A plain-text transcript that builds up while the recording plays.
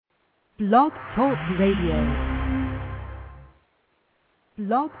Blog Talk Radio.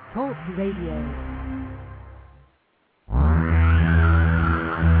 Blog Talk Radio.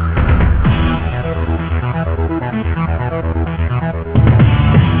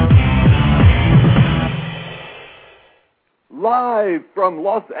 Live from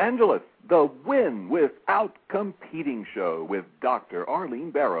Los Angeles, the Win Without Competing show with Dr. Arlene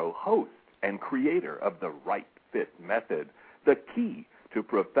Barrow, host and creator of the Right Fit Method, the key to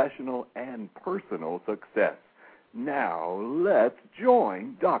professional and personal success. Now, let's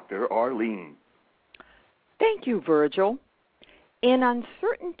join Dr. Arlene. Thank you, Virgil. In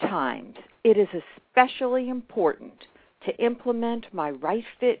uncertain times, it is especially important to implement my Right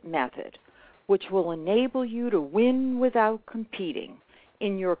Fit Method, which will enable you to win without competing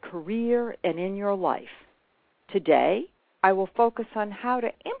in your career and in your life. Today, I will focus on how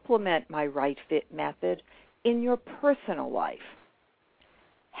to implement my Right Fit Method in your personal life.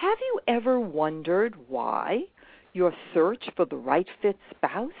 Have you ever wondered why your search for the right fit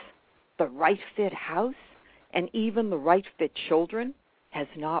spouse, the right fit house, and even the right fit children has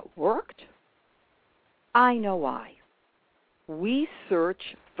not worked? I know why. We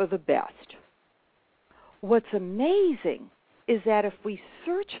search for the best. What's amazing is that if we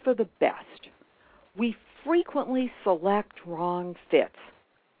search for the best, we frequently select wrong fits.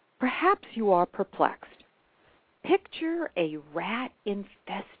 Perhaps you are perplexed. Picture a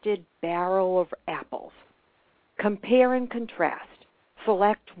rat-infested barrel of apples. Compare and contrast.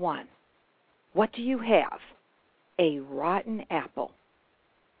 Select one. What do you have? A rotten apple.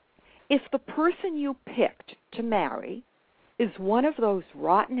 If the person you picked to marry is one of those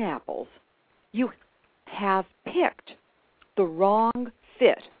rotten apples, you have picked the wrong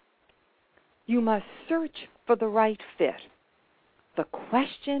fit. You must search for the right fit. The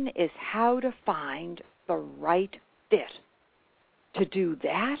question is how to find the right fit. To do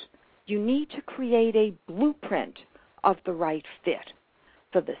that, you need to create a blueprint of the right fit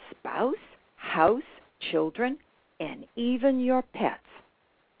for the spouse, house, children, and even your pets.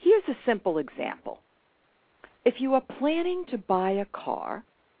 Here's a simple example. If you are planning to buy a car,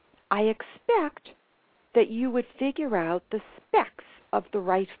 I expect that you would figure out the specs of the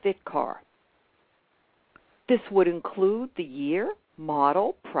right fit car. This would include the year,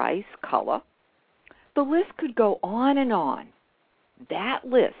 model, price, color. The list could go on and on. That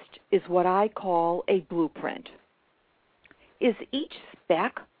list is what I call a blueprint. Is each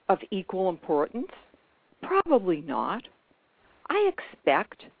spec of equal importance? Probably not. I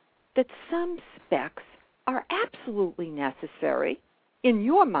expect that some specs are absolutely necessary, in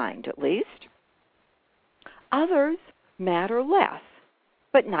your mind at least. Others matter less,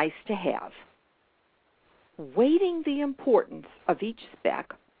 but nice to have. Weighting the importance of each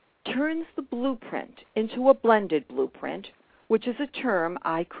spec turns the blueprint into a blended blueprint, which is a term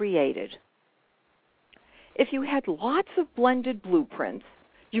I created. If you had lots of blended blueprints,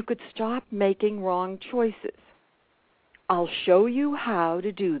 you could stop making wrong choices. I'll show you how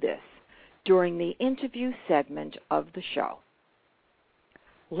to do this during the interview segment of the show.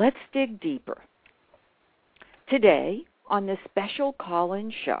 Let's dig deeper. Today, on this special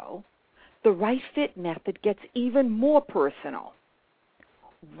call-in show, the Right Fit Method gets even more personal.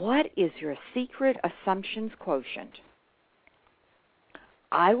 What is your Secret Assumptions Quotient?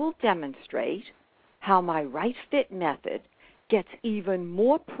 I will demonstrate how my Right Fit Method gets even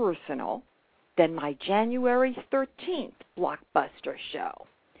more personal than my January 13th blockbuster show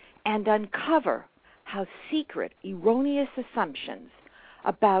and uncover how secret, erroneous assumptions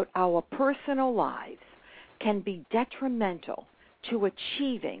about our personal lives can be detrimental to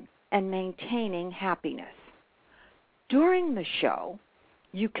achieving and maintaining happiness. During the show,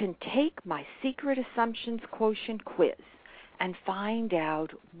 you can take my Secret Assumptions Quotient quiz and find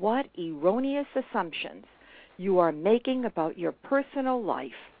out what erroneous assumptions you are making about your personal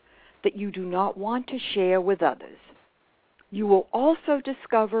life that you do not want to share with others. You will also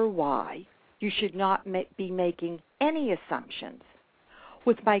discover why you should not be making any assumptions.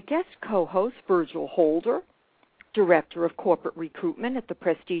 With my guest co-host, Virgil Holder, Director of Corporate Recruitment at the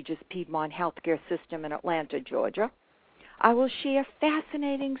prestigious Piedmont Healthcare System in Atlanta, Georgia, I will share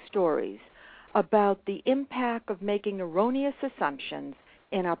fascinating stories about the impact of making erroneous assumptions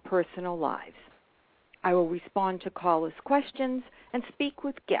in our personal lives. I will respond to callers' questions and speak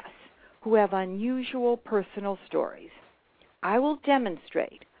with guests who have unusual personal stories. I will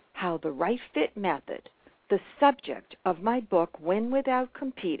demonstrate how the Right Fit Method, the subject of my book, Win Without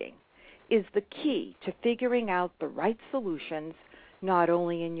Competing, is the key to figuring out the right solutions not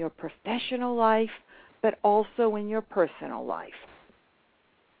only in your professional life, but also in your personal life.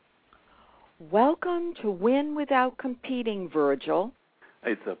 Welcome to Win Without Competing, Virgil.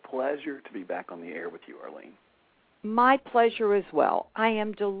 It's a pleasure to be back on the air with you, Arlene. My pleasure as well. I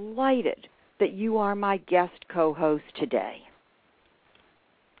am delighted that you are my guest co-host today.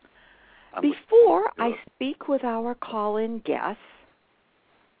 Before I speak with our call-in guests,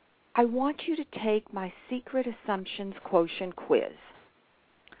 I want you to take my Secret Assumptions Quotient quiz.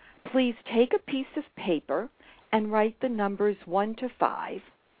 Please take a piece of paper and write the numbers 1 to 5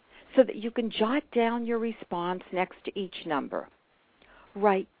 so that you can jot down your response next to each number.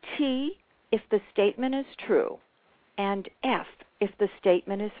 Write T if the statement is true and F if the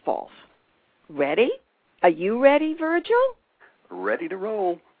statement is false. Ready? Are you ready, Virgil? Ready to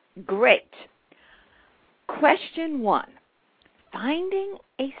roll. Great. Question 1. Finding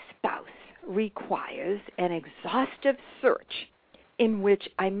a spouse requires an exhaustive search in which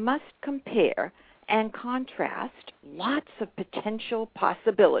I must compare and contrast lots of potential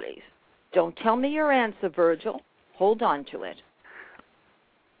possibilities. Don't tell me your answer, Virgil. Hold on to it.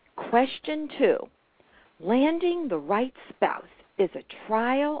 Question 2. Landing the right spouse is a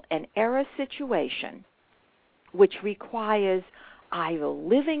trial and error situation which requires either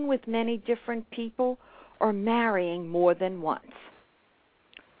living with many different people or marrying more than once.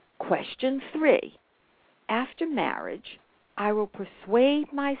 Question 3. After marriage, I will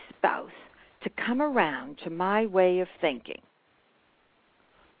persuade my spouse to come around to my way of thinking.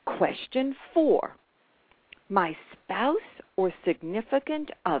 Question 4. My spouse or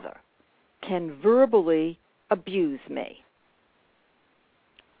significant other can verbally abuse me.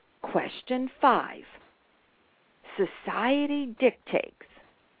 Question 5. Society dictates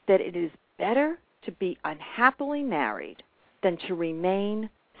that it is better to be unhappily married than to remain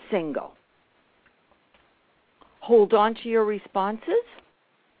single. Hold on to your responses.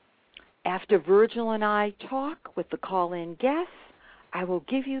 After Virgil and I talk with the call-in guests, I will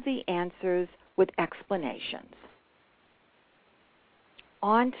give you the answers with explanations.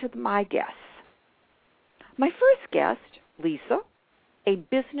 On to my guests. My first guest, Lisa, a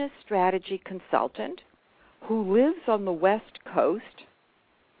business strategy consultant who lives on the West Coast,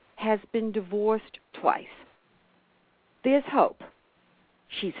 has been divorced twice. There's hope.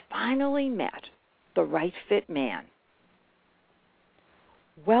 She's finally met the right fit man.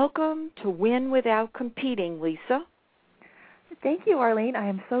 Welcome to Win Without Competing, Lisa. Thank you, Arlene. I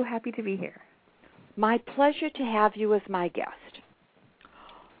am so happy to be here. My pleasure to have you as my guest.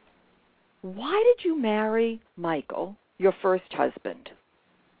 Why did you marry Michael, your first husband?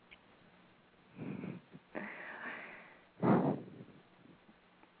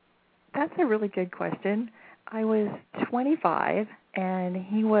 That's a really good question. I was 25, and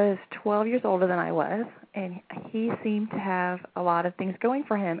he was 12 years older than I was, and he seemed to have a lot of things going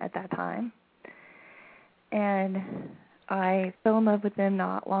for him at that time. And I fell in love with him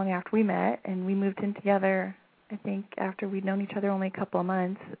not long after we met, and we moved in together, I think, after we'd known each other only a couple of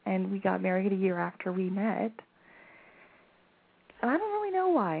months, and we got married a year after we met. And I don't really know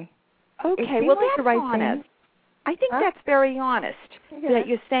why. Okay, well, that's honest. I think that's very honest, that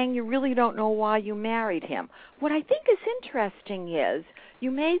you're saying you really don't know why you married him. What I think is interesting is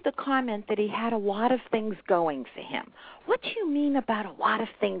you made the comment that he had a lot of things going for him. What do you mean about a lot of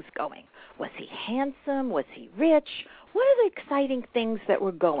things going? Was he handsome? Was he rich? What are the exciting things that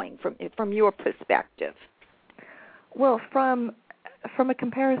were going from your perspective? Well, from a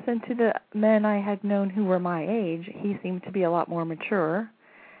comparison to the men I had known who were my age, he seemed to be a lot more mature.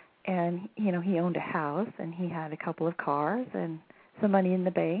 And, you know, he owned a house, and he had a couple of cars and some money in the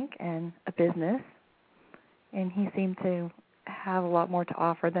bank and a business. And he seemed to have a lot more to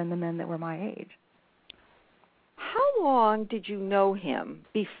offer than the men that were my age. How long did you know him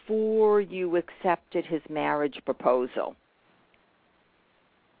before you accepted his marriage proposal?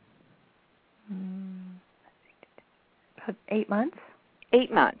 About 8 months.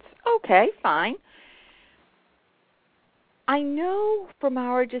 8 months. Okay, fine. I know from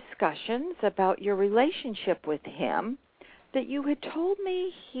our discussions about your relationship with him that you had told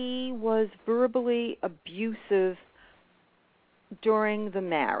me he was verbally abusive during the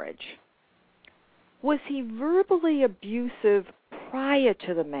marriage. Was he verbally abusive prior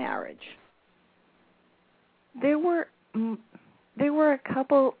to the marriage? There were a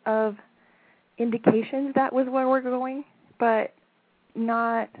couple of indications that was where we're going, but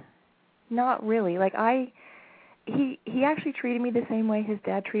not really. Like he actually treated me the same way his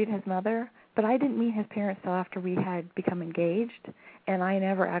dad treated his mother, but I didn't meet his parents till after we had become engaged, and I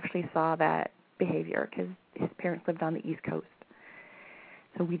never actually saw that behavior because his parents lived on the East Coast,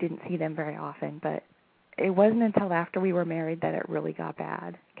 so we didn't see them very often. But it wasn't until after we were married that it really got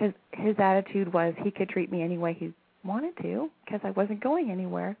bad, because his attitude was he could treat me any way he wanted to because I wasn't going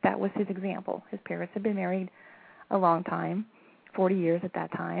anywhere. That was his example. His parents had been married a long time. 40 years at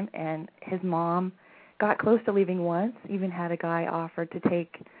that time, and his mom got close to leaving once, even had a guy offer to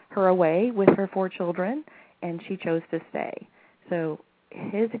take her away with her 4 children, and she chose to stay. So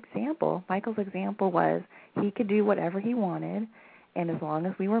his example, Michael's example, was he could do whatever he wanted, and as long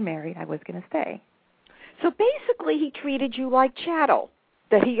as we were married, I was going to stay. So basically he treated you like chattel,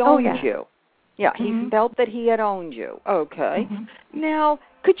 that he owned you. Yeah, he felt that he had owned you. Okay. Now,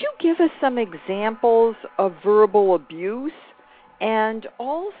 could you give us some examples of verbal abuse? And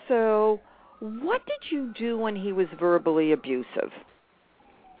also, what did you do when he was verbally abusive?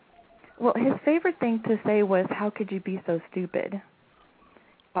 Well, his favorite thing to say was, "How could you be so stupid?"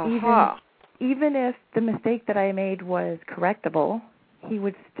 Even if the mistake that I made was correctable, he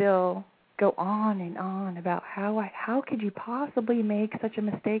would still go on and on about how could you possibly make such a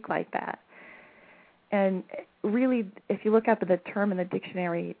mistake like that? And really, if you look up the term in the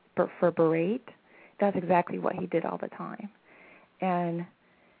dictionary for berate, that's exactly what he did all the time. And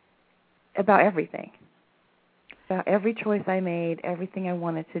about everything. About every choice I made, everything I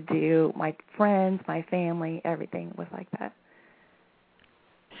wanted to do, my friends, my family, everything was like that.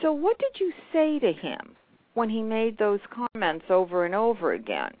 So what did you say to him when he made those comments over and over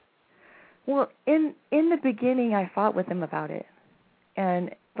again? Well, in the beginning, I fought with him about it.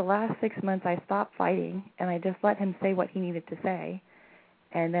 And the last 6 months, I stopped fighting, and I just let him say what he needed to say,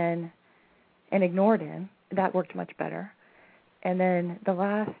 and ignored him. That worked much better. And then the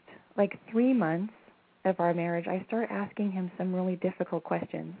last, 3 months of our marriage, I started asking him some really difficult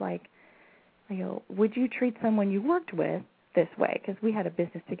questions, like, would you treat someone you worked with this way? Because we had a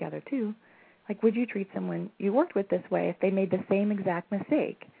business together, too. Would you treat someone you worked with this way if they made the same exact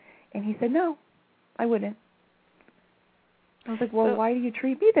mistake? And he said, no, I wouldn't. I was like, well, why do you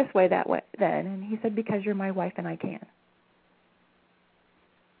treat me this way then? And he said, because you're my wife and I can.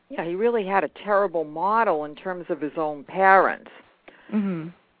 Yeah, he really had a terrible model in terms of his own parents.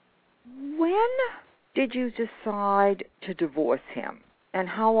 When did you decide to divorce him? And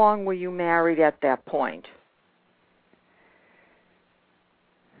how long were you married at that point?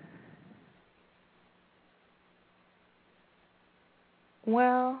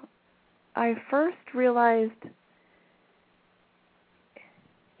 Well, I first realized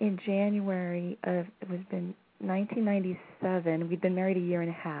in January of, it was been 1997, we'd been married a year and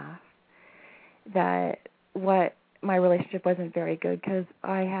a half, that my relationship wasn't very good because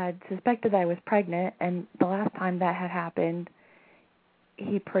I had suspected that I was pregnant, and the last time that had happened,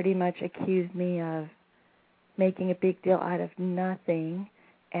 he pretty much accused me of making a big deal out of nothing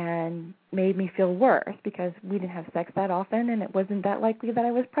and made me feel worse because we didn't have sex that often, and it wasn't that likely that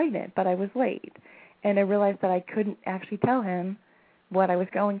I was pregnant, but I was late. And I realized that I couldn't actually tell him what I was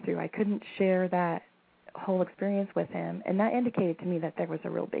going through. I couldn't share that whole experience with him, and that indicated to me that there was a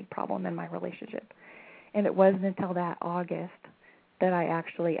real big problem in my relationship. And it wasn't until that August that I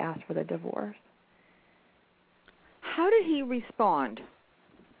actually asked for the divorce. How did he respond?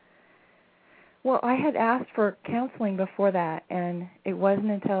 Well, I had asked for counseling before that, and it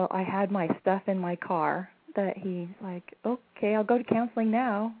wasn't until I had my stuff in my car that he's like, okay, I'll go to counseling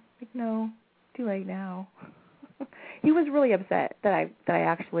now. Like, no, too late now. He was really upset that I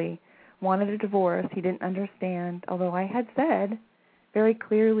actually wanted a divorce. He didn't understand, although I had said very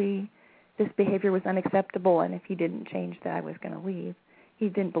clearly this behavior was unacceptable, and if he didn't change that I was going to leave. He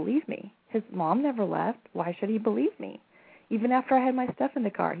didn't believe me. His mom never left. Why should he believe me? Even after I had my stuff in the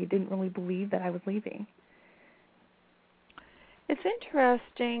car, he didn't really believe that I was leaving. It's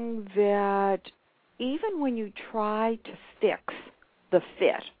interesting that even when you try to fix the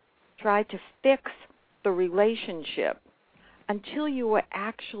fit, try to fix the relationship, until you were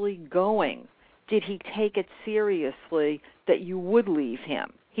actually going, did he take it seriously that you would leave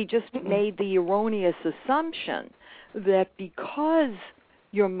him? He just made the erroneous assumption that because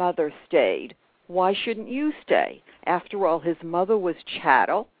your mother stayed, why shouldn't you stay? After all, his mother was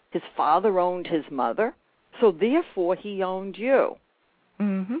chattel. His father owned his mother. So therefore, he owned you.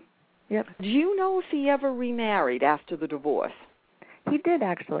 Yep. Do you know if he ever remarried after the divorce? He did,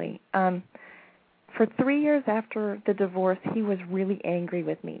 actually. For 3 years after the divorce, he was really angry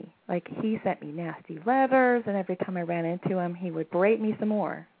with me. He sent me nasty letters, and every time I ran into him, he would berate me some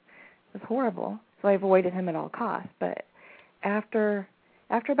more. It was horrible. So I avoided him at all costs. But after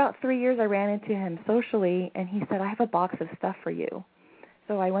about 3 years, I ran into him socially, and he said, I have a box of stuff for you.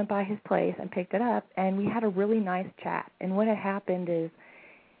 So I went by his place and picked it up, and we had a really nice chat. And what had happened is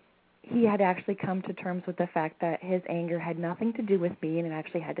he had actually come to terms with the fact that his anger had nothing to do with me, and it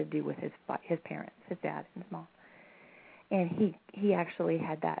actually had to do with his parents, his dad and his mom. And he actually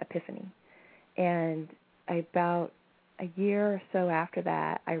had that epiphany. And about a year or so after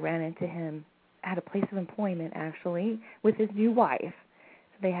that, I ran into him at a place of employment, actually, with his new wife.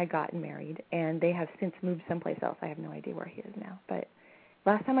 So they had gotten married, and they have since moved someplace else. I have no idea where he is now. But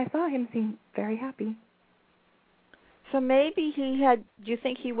last time I saw him, he seemed very happy. So maybe do you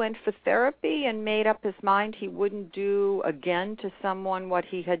think he went for therapy and made up his mind he wouldn't do again to someone what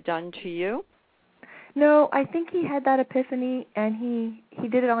he had done to you? No, I think he had that epiphany, and he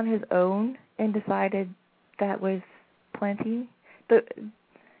did it on his own and decided that was plenty.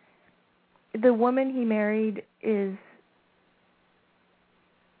 The woman he married is,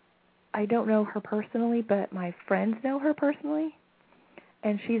 I don't know her personally, but my friends know her personally,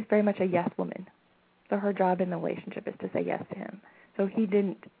 and she's very much a yes woman. So her job in the relationship is to say yes to him. So he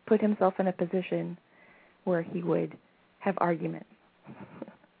didn't put himself in a position where he would have arguments.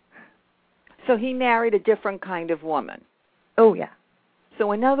 So he married a different kind of woman. Oh, yeah.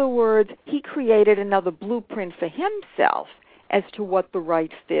 So in other words, he created another blueprint for himself as to what the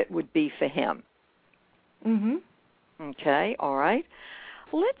right fit would be for him. Mm-hmm. Okay, all right.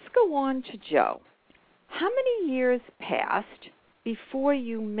 Let's go on to Joe. How many years passed before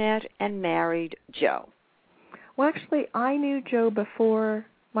you met and married Joe? Well, actually, I knew Joe before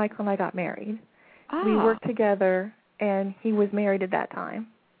Michael and I got married. We Ah. worked together, and he was married at that time.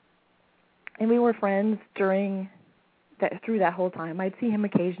 And we were friends through that whole time. I'd see him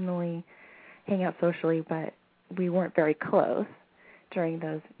occasionally, hang out socially, but we weren't very close during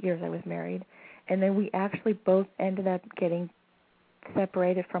those years I was married. And then we actually both ended up getting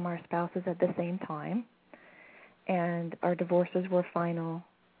separated from our spouses at the same time. And our divorces were final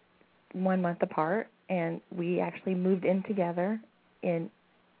 1 month apart. And we actually moved in together in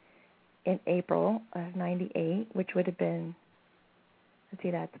April of 98, which would have been, let's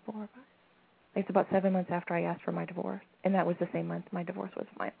see, that's 4 or 5. It's about 7 months after I asked for my divorce, and that was the same month my divorce was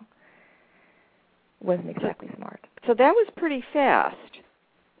final. Wasn't exactly smart. So that was pretty fast.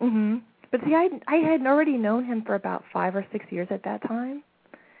 Mm-hmm. But see, I had already known him for about 5 or 6 years at that time.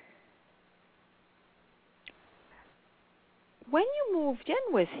 When you moved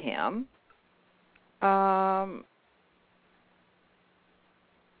in with him, at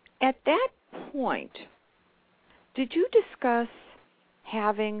that point, did you discuss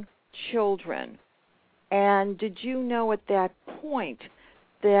having children? And did you know at that point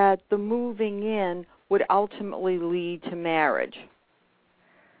that the moving in would ultimately lead to marriage?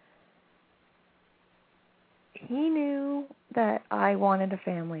 He knew that I wanted a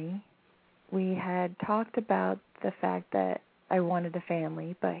family. We had talked about the fact that I wanted a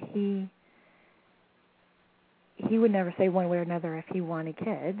family, but he would never say one way or another if he wanted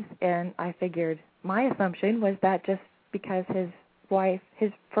kids. And I figured my assumption was that just because his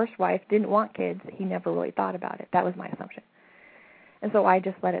first wife didn't want kids, he never really thought about it. That was my assumption. And so I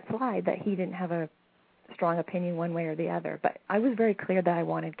just let it slide that he didn't have a strong opinion one way or the other. But I was very clear that I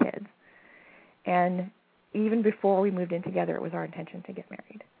wanted kids. And even before we moved in together, it was our intention to get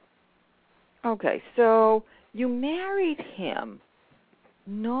married. Okay, so you married him,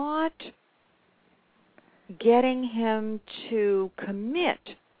 not getting him to commit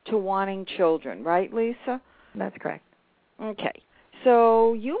to wanting children, right, Lisa? That's correct. Okay.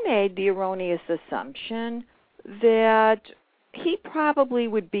 So you made the erroneous assumption that he probably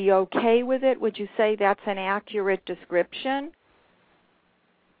would be okay with it. Would you say that's an accurate description?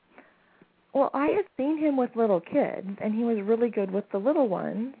 Well, I had seen him with little kids, and he was really good with the little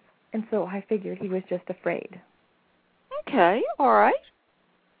ones, and so I figured he was just afraid. Okay, all right.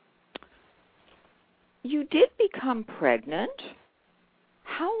 You did become pregnant.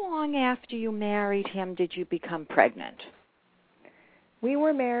 How long after you married him did you become pregnant? We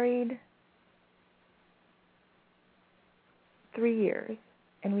were married 3 years,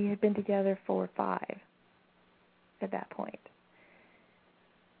 and we had been together for 5 at that point.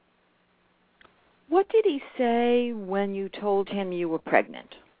 What did he say when you told him you were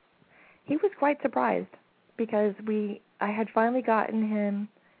pregnant? He was quite surprised because I had finally gotten him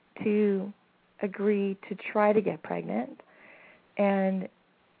to agree to try to get pregnant, and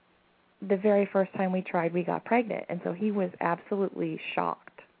the very first time we tried, we got pregnant, and so he was absolutely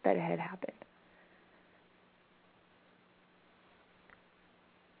shocked that it had happened.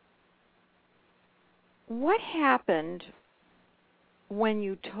 What happened when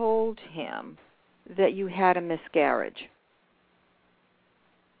you told him that you had a miscarriage?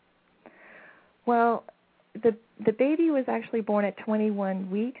 Well, the baby was actually born at 21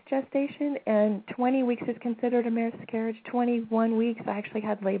 weeks gestation, and 20 weeks is considered a miscarriage. 21 weeks, I actually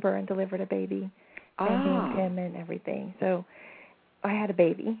had labor and delivered a baby and named him and everything. So I had a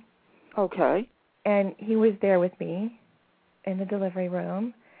baby. Okay. And he was there with me in the delivery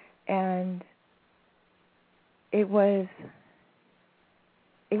room, and it was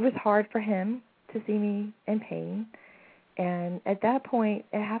hard for him to see me in pain. And at that point,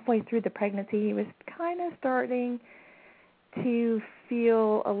 halfway through the pregnancy, he was kind of starting to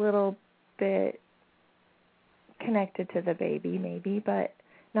feel a little bit connected to the baby, maybe, but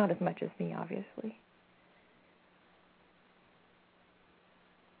not as much as me, obviously.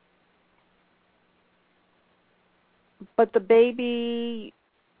 But the baby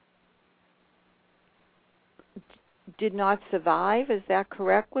did not survive, is that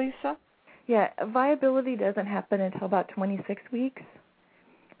correct, Lisa? Yeah, viability doesn't happen until about 26 weeks.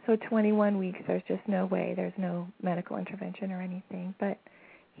 So 21 weeks, there's just no way. There's no medical intervention or anything. But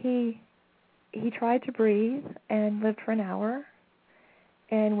he tried to breathe and lived for an hour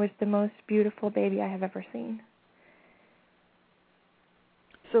and was the most beautiful baby I have ever seen.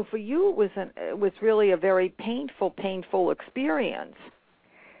 So for you, it was really a very painful experience.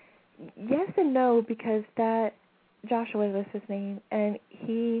 Yes and no, because that Joshua was his name, and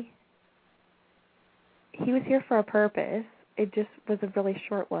he was here for a purpose. It just was a really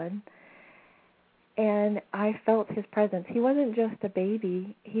short one. And I felt his presence. He wasn't just a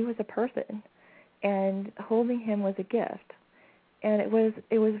baby. He was a person. And holding him was a gift. And it was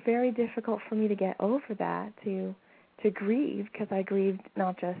very difficult for me to get over that, to grieve, because I grieved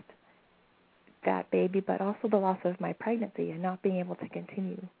not just that baby, but also the loss of my pregnancy and not being able to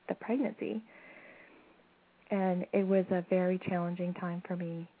continue the pregnancy. And it was a very challenging time for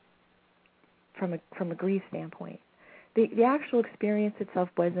me from a grief standpoint. The actual experience itself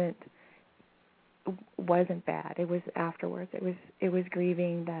wasn't bad. It was afterwards. It was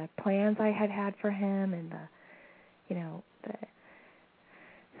grieving the plans I had for him, and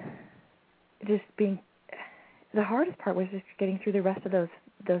the hardest part was just getting through the rest of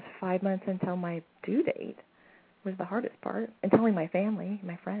those 5 months until my due date was the hardest part, and telling my family,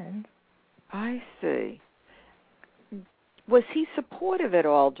 my friends. I see. Was he supportive at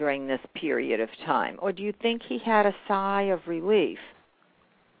all during this period of time, or do you think he had a sigh of relief?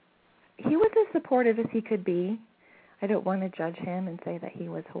 He was as supportive as he could be. I don't want to judge him and say that he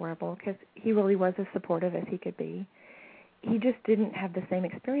was horrible, because he really was as supportive as he could be. He just didn't have the same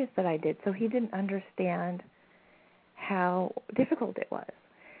experience that I did, so he didn't understand how difficult it was.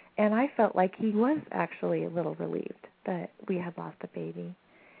 And I felt like he was actually a little relieved that we had lost a baby.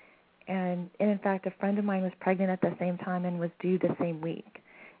 And in fact, a friend of mine was pregnant at the same time and was due the same week.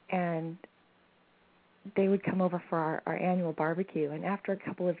 And they would come over for our annual barbecue. And after a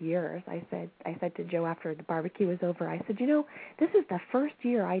couple of years, I said to Joe after the barbecue was over, I said, this is the first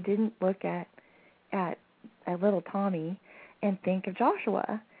year I didn't look at little Tommy and think of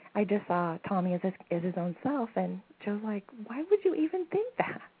Joshua. I just saw Tommy as his own self. And Joe's like, why would you even think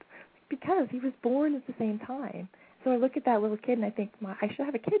that? Because he was born at the same time. So I look at that little kid and I think, I should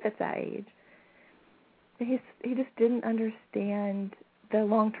have a kid that's that age. And he just didn't understand the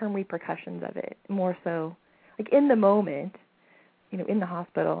long-term repercussions of it, more so. Like in the moment, in the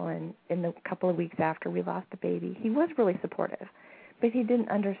hospital and in the couple of weeks after we lost the baby, he was really supportive. But he didn't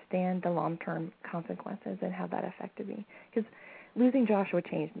understand the long-term consequences and how that affected me. Because losing Joshua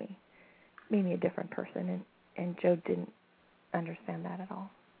changed me, made me a different person, and Joe didn't understand that at all.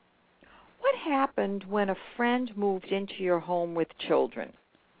 What happened when a friend moved into your home with children?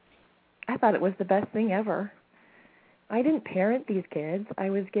 I thought it was the best thing ever. I didn't parent these kids. I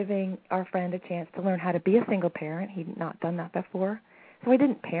was giving our friend a chance to learn how to be a single parent. He'd not done that before. So I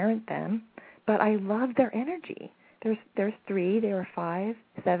didn't parent them, but I loved their energy. There's 3. They were 5,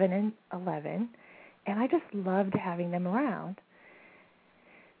 7, and 11, and I just loved having them around.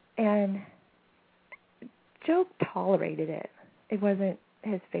 And Joe tolerated it. It wasn't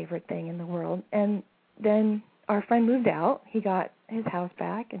his favorite thing in the world. And then our friend moved out. He got his house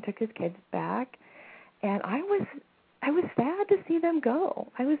back and took his kids back. And I was sad to see them go.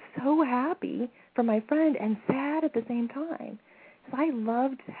 I was so happy for my friend and sad at the same time. So I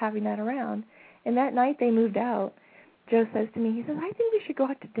loved having that around. And that night they moved out, Joe says to me, he says, I think we should go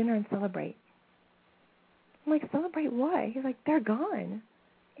out to dinner and celebrate. I'm like, celebrate what? He's like, they're gone.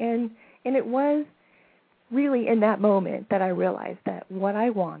 And it was really in that moment that I realized that what I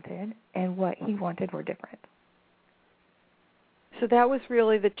wanted and what he wanted were different. So that was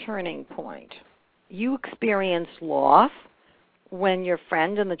really the turning point. You experienced loss when your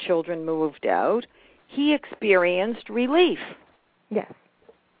friend and the children moved out. He experienced relief. Yes.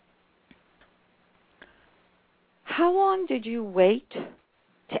 How long did you wait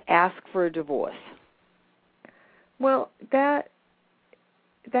to ask for a divorce? Well, that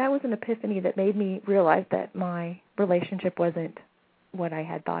was an epiphany that made me realize that my relationship wasn't what I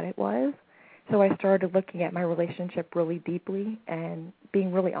had thought it was. So I started looking at my relationship really deeply and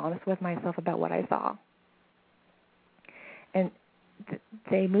being really honest with myself about what I saw. And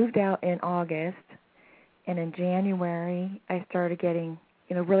they moved out in August, and in January I started getting,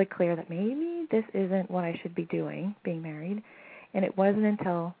 really clear that maybe this isn't what I should be doing, being married. And it wasn't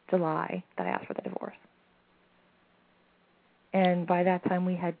until July that I asked for the divorce. And by that time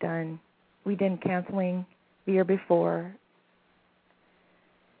we did counseling the year before.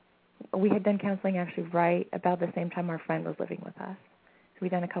 We had done counseling actually right about the same time our friend was living with us. So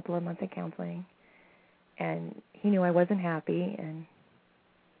we'd done a couple of months of counseling. And he knew I wasn't happy. And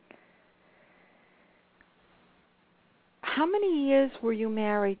how many years were you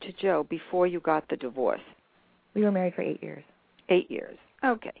married to Joe before you got the divorce? We were married for 8 years. 8 years.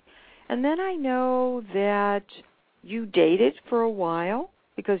 Okay. And then I know that you dated for a while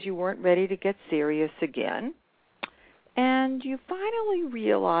because you weren't ready to get serious again. And you finally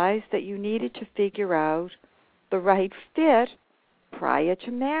realized that you needed to figure out the right fit prior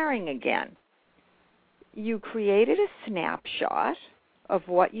to marrying again. You created a snapshot of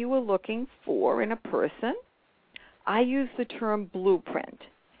what you were looking for in a person. I use the term blueprint.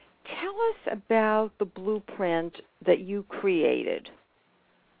 Tell us about the blueprint that you created.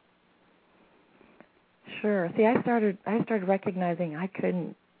 Sure. See, I started recognizing I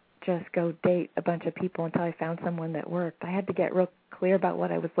couldn't just go date a bunch of people until I found someone that worked. I had to get real clear about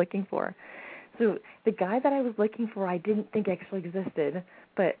what I was looking for. So the guy that I was looking for I didn't think actually existed,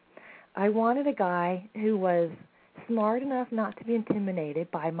 but I wanted a guy who was smart enough not to be intimidated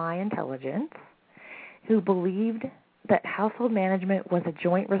by my intelligence, who believed that household management was a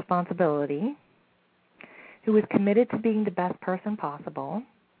joint responsibility, who was committed to being the best person possible,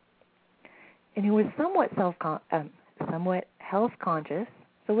 and who was somewhat health conscious.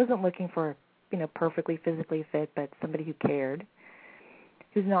 So wasn't looking for, perfectly physically fit, but somebody who cared,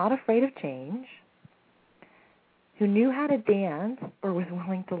 who's not afraid of change, who knew how to dance or was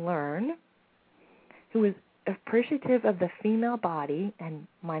willing to learn, who was appreciative of the female body, and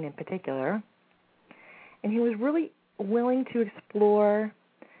mine in particular, and who was really willing to explore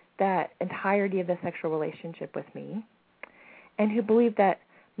that entirety of the sexual relationship with me, and who believed that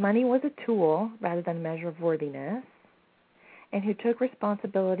money was a tool rather than a measure of worthiness, and who took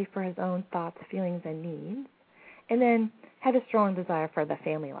responsibility for his own thoughts, feelings, and needs, and then had a strong desire for the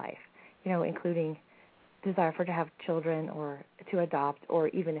family life, including desire to have children or to adopt, or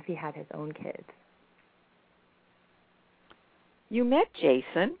even if he had his own kids. You met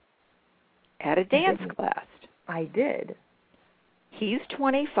Jason at a dance class. I did. He's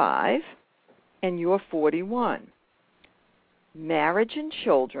 25 and you're 41. Marriage and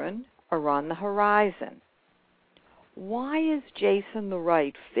children are on the horizon. Why is Jason the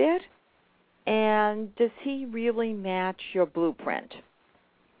right fit, and does he really match your blueprint?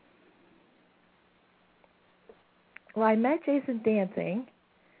 Well, I met Jason dancing,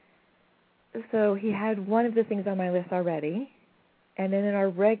 so he had one of the things on my list already, and then in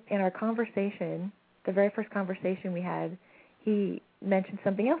our conversation, the very first conversation we had, he mentioned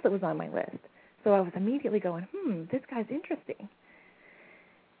something else that was on my list. So I was immediately going, this guy's interesting.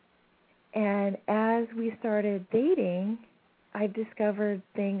 And as we started dating, I discovered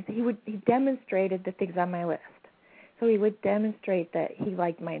things. He demonstrated the things on my list. So he would demonstrate that he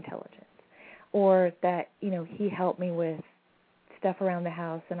liked my intelligence, or that, he helped me with stuff around the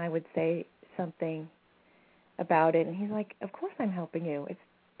house, and I would say something about it, and he's like, of course I'm helping you.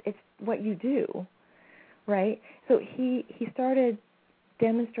 It's what you do, right? So he started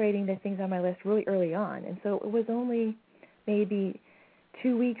demonstrating the things on my list really early on, and so it was only maybe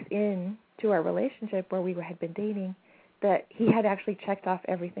 2 weeks into our relationship where we had been dating that he had actually checked off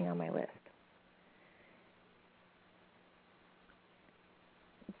everything on my list.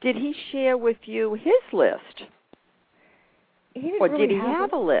 Did he share with you his list? Or did he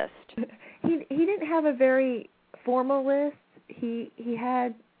have a list? He didn't have a very formal list. He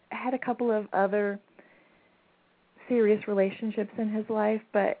had a couple of other serious relationships in his life,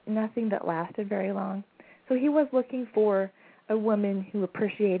 but nothing that lasted very long. So he was looking for a woman who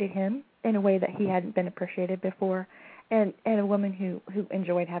appreciated him in a way that he hadn't been appreciated before, and a woman who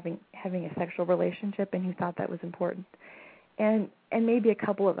enjoyed having a sexual relationship and who thought that was important, and maybe a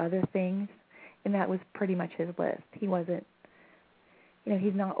couple of other things, and that was pretty much his list. He wasn't,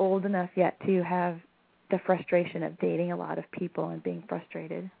 he's not old enough yet to have the frustration of dating a lot of people and being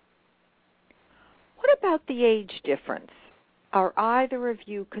frustrated. What about the age difference? Are either of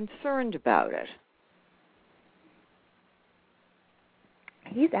you concerned about it?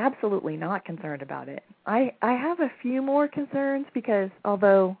 He's absolutely not concerned about it. I have a few more concerns because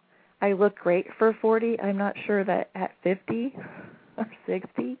although I look great for 40, I'm not sure that at 50 or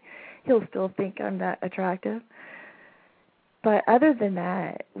 60 he'll still think I'm that attractive. But other than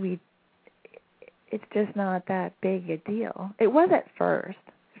that, it's just not that big a deal. It was at first.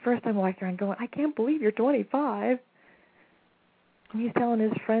 First I'm walking around going, I can't believe you're 25. And he's telling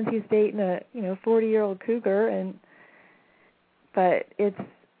his friends he's dating a 40-year-old cougar, but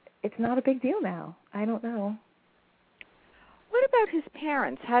it's not a big deal now. I don't know. What about his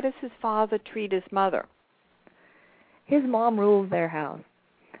parents? How does his father treat his mother? His mom rules their house,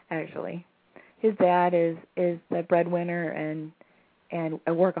 actually. His dad is the breadwinner and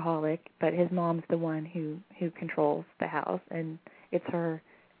a workaholic, but his mom's the one who controls the house, and it's her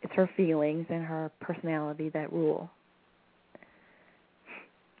feelings and her personality that rule.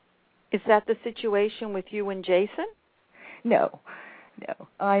 Is that the situation with you and Jason? No.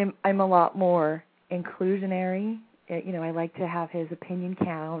 I'm a lot more inclusionary. I like to have his opinion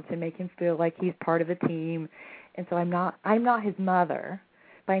count and make him feel like he's part of a team. And so I'm not his mother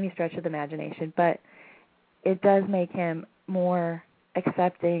by any stretch of the imagination, but it does make him more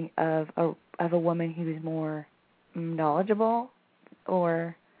accepting of a woman who's more knowledgeable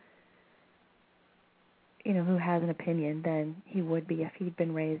or who has an opinion than he would be if he'd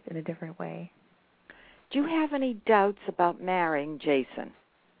been raised in a different way. Do you have any doubts about marrying Jason?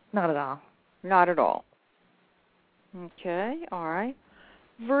 Not at all. Not at all. Okay, all right.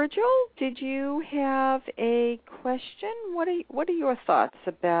 Virgil, did you have a question? What are your thoughts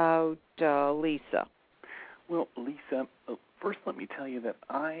about Lisa? Well, Lisa, first let me tell you that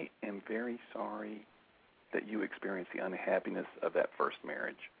I am very sorry that you experienced the unhappiness of that first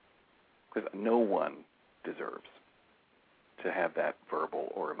marriage, because no one deserves to have that verbal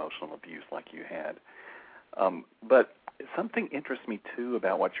or emotional abuse like you had. But something interests me, too,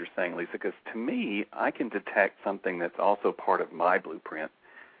 about what you're saying, Lisa, because to me, I can detect something that's also part of my blueprint,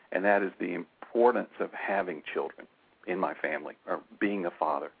 and that is the importance of having children in my family, or being a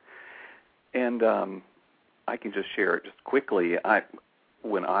father. And I can just share it just quickly.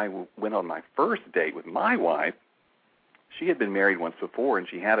 When I went on my first date with my wife, she had been married once before, and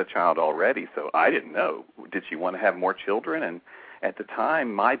she had a child already, so I didn't know. Did she want to have more children? And at the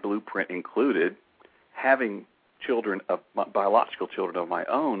time, my blueprint included having biological children of my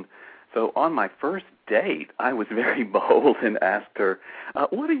own. So on my first date, I was very bold and asked her,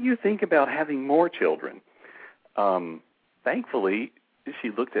 what do you think about having more children? Thankfully, she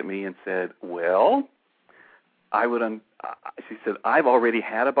looked at me and said, well, she said, I've already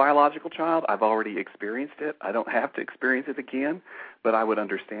had a biological child. I've already experienced it. I don't have to experience it again, but I would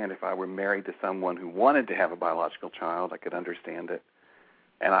understand if I were married to someone who wanted to have a biological child. I could understand it,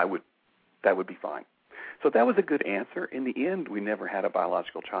 and that would be fine. So that was a good answer. In the end, we never had a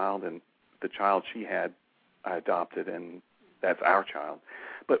biological child, and the child she had, I adopted, and that's our child.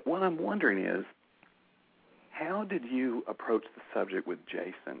 But what I'm wondering is, how did you approach the subject with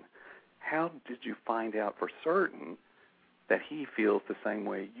Jason? How did you find out for certain that he feels the same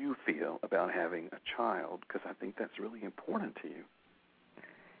way you feel about having a child? Because I think that's really important to you.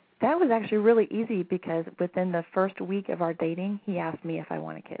 That was actually really easy because within the first week of our dating, he asked me if I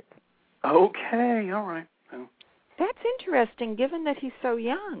wanted kids. Okay, all right. Well, that's interesting, given that he's so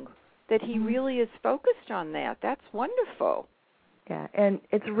young, that he really is focused on that. That's wonderful. Yeah, and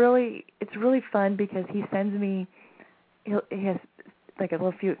it's really fun because he sends me, he has like a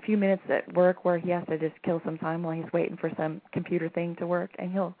little few minutes at work where he has to just kill some time while he's waiting for some computer thing to work,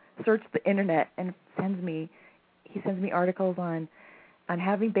 and he'll search the internet and sends me articles on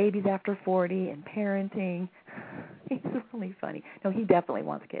having babies after 40 and parenting. It's really funny. No, he definitely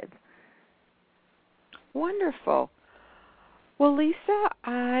wants kids. Wonderful. Well, Lisa,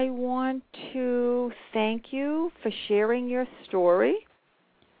 I want to thank you for sharing your story.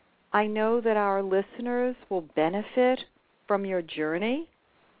 I know that our listeners will benefit from your journey.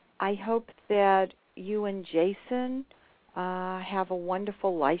 I hope that you and Jason have a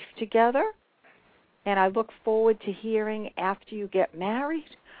wonderful life together, and I look forward to hearing after you get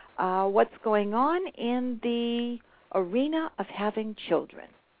married what's going on in the arena of having children.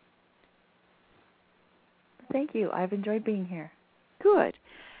 Thank you. I've enjoyed being here. Good.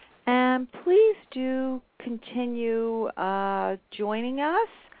 And please do continue joining us.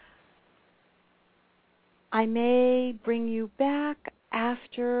 I may bring you back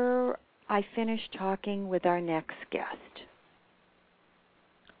after I finish talking with our next guest.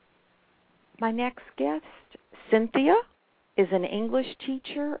 My next guest, Cynthia, is an English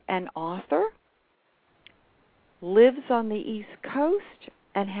teacher and author, lives on the East Coast,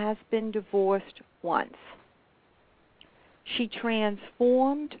 and has been divorced once. She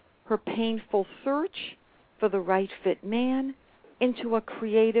transformed her painful search for the right fit man into a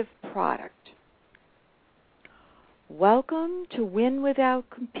creative product. Welcome to Win Without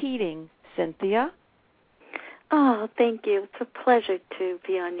Competing, Cynthia. Oh, thank you. It's a pleasure to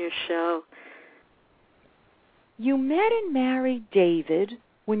be on your show. You met and married David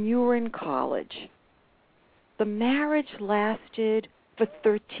when you were in college. The marriage lasted for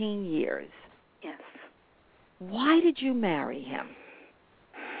 13 years. Yes. Why did you marry him?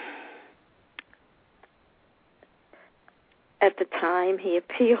 At the time, he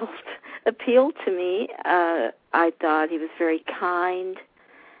appealed to me. I thought he was very kind,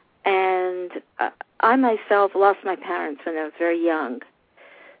 and I myself lost my parents when I was very young.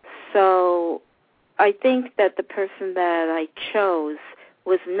 So I think that the person that I chose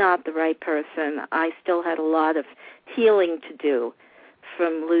was not the right person. I still had a lot of healing to do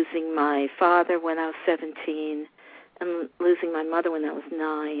from losing my father when I was 17 and losing my mother when I was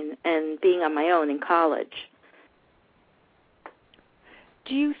 9 and being on my own in college.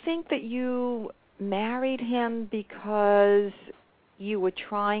 Do you think that you married him because you were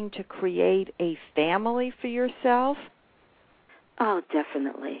trying to create a family for yourself? Oh,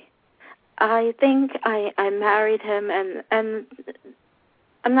 definitely. I think I married him, and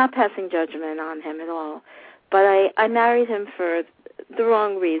I'm not passing judgment on him at all, but I married him for the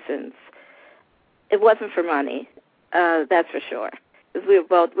wrong reasons. It wasn't for money, that's for sure.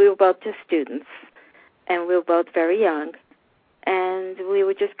 Because we were both just students, and we were both very young, and we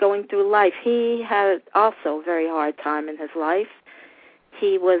were just going through life. He had also a very hard time in his life.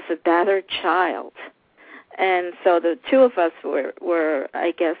 He was a battered child, and so the two of us were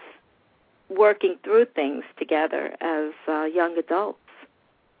I guess, working through things together as young adults.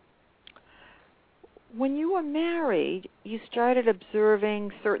 When you were married, you started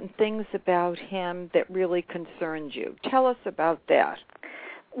observing certain things about him that really concerned you. Tell us about that.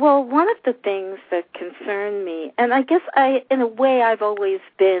 Well, one of the things that concerned me, and I guess in a way, I've always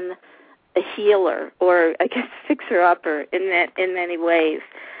been a healer, or I guess fixer-upper in many ways,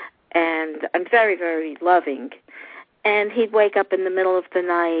 and I'm very, very loving. And he'd wake up in the middle of the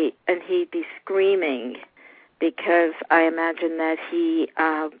night and he'd be screaming because I imagine that he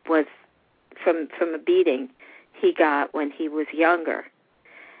was from a beating he got when he was younger.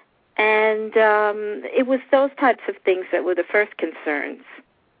 And it was those types of things that were the first concerns.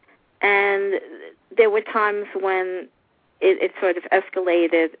 And there were times when it sort of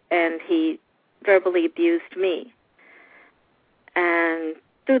escalated and he verbally abused me. And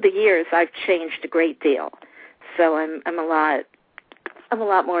through the years, I've changed a great deal. So I'm a lot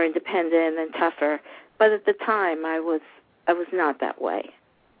more independent and tougher. But at the time, I was not that way.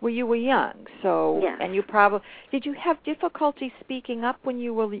 Well, you were young, so yes. And did you have difficulty speaking up when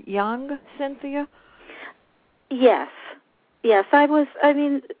you were young, Cynthia? Yes, I was. I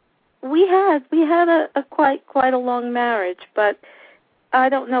mean, we had a quite a long marriage, but I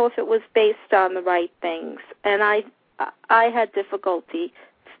don't know if it was based on the right things, and I had difficulty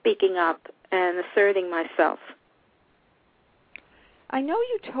speaking up and asserting myself. I know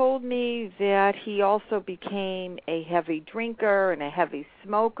you told me that he also became a heavy drinker and a heavy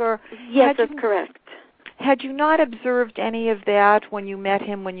smoker. Yes, that's correct. Had you not observed any of that when you met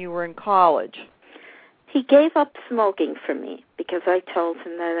him when you were in college? He gave up smoking for me because I told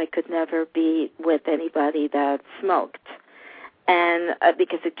him that I could never be with anybody that smoked. And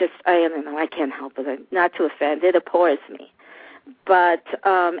because I don't know, I can't help it. Not to offend, it abhors me. But,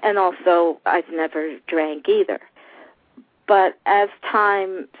 and also, I've never drank either. But as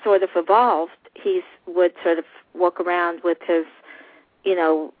time sort of evolved, he would sort of walk around with his,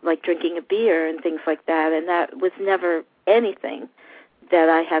 like drinking a beer and things like that, and that was never anything that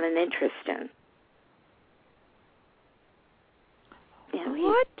I had an interest in.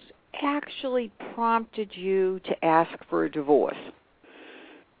 What actually prompted you to ask for a divorce?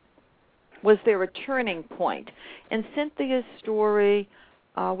 Was there a turning point? In Cynthia's story,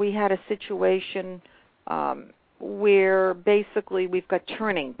 we had a situation where basically we've got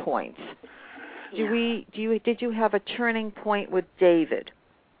turning points. Did you have a turning point with David?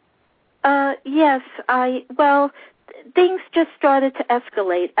 Yes, things just started to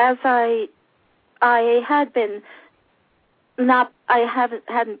escalate as I hadn't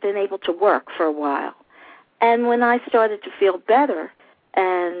been able to work for a while. And when I started to feel better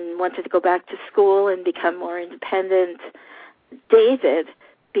and wanted to go back to school and become more independent, David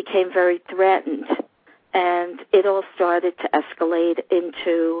became very threatened. And it all started to escalate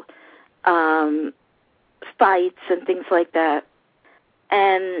into fights and things like that.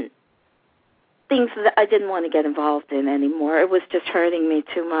 And things that I didn't want to get involved in anymore. It was just hurting me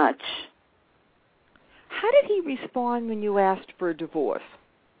too much. How did he respond when you asked for a divorce?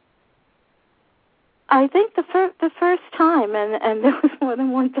 I think the first time, and there was more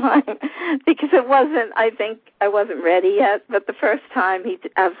than one time, because I wasn't ready yet, but the first time he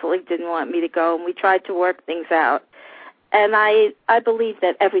absolutely didn't want me to go, and we tried to work things out. And I believe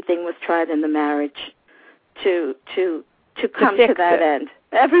that everything was tried in the marriage to come to that end.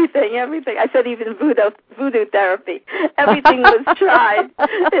 Everything. I said even voodoo therapy. Everything was tried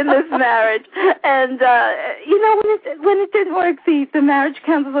in this marriage. And, when it didn't work, the marriage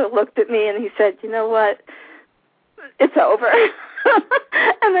counselor looked at me and he said, you know what, it's over.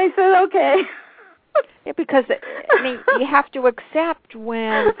 And I said, okay. Yeah, because, you have to accept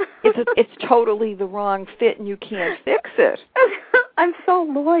when it's totally the wrong fit and you can't fix it. I'm so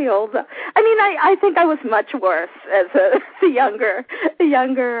loyal. I think I was much worse as a younger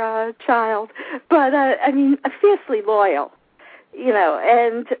child, but fiercely loyal,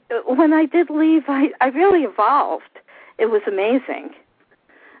 and when I did leave, I really evolved. It was amazing.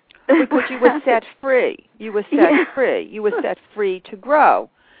 Because you were set free. You were set free. You were set free to grow.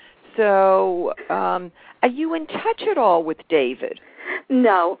 So, are you in touch at all with David?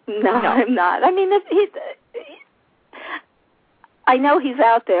 No. I'm not. I know he's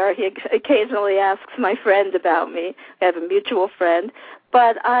out there. He occasionally asks my friend about me. I have a mutual friend.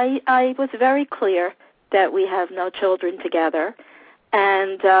 But I was very clear that we have no children together.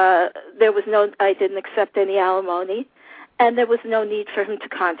 And I didn't accept any alimony. And there was no need for him to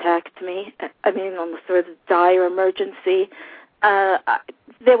contact me. On the sort of dire emergency,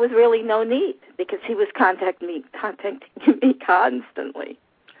 there was really no need because he was contacting me constantly.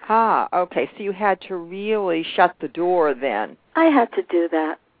 Ah, okay. So you had to really shut the door then. I had to do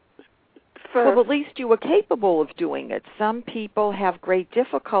that. Well, at least you were capable of doing it. Some people have great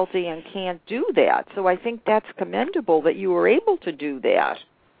difficulty and can't do that. So I think that's commendable that you were able to do that.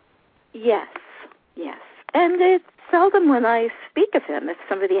 Yes. And it's seldom when I speak of him, if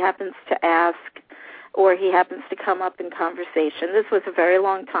somebody happens to ask or he happens to come up in conversation. This was a very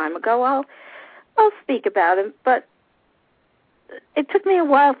long time ago. I'll speak about him, but it took me a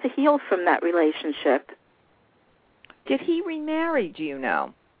while to heal from that relationship. Did he remarry, do you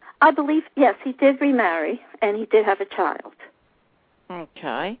know? I believe, yes, he did remarry, and he did have a child.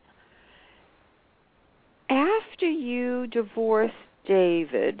 Okay. After you divorced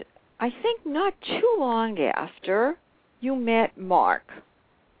David, I think not too long after, you met Mark.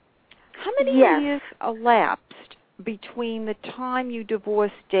 How many years elapsed between the time you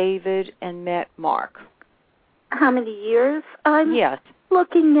divorced David and met Mark? How many years? I'm yes.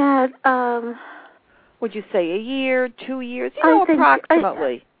 looking at... would you say a year, 2 years?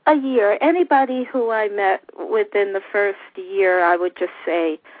 Approximately. A year. Anybody who I met within the first year, I would just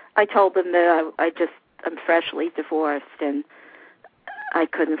say, I told them that I'm freshly divorced and I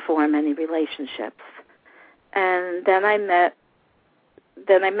couldn't form any relationships. And then I met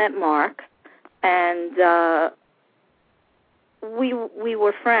Mark, and we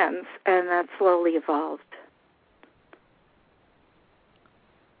were friends, and that slowly evolved.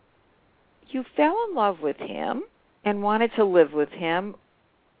 You fell in love with him and wanted to live with him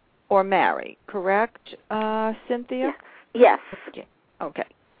or marry, correct, Cynthia? Yes. Okay.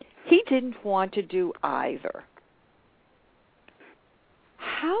 He didn't want to do either.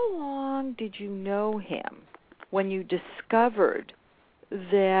 How long did you know him when you discovered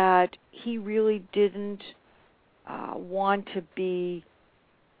that he really didn't want to be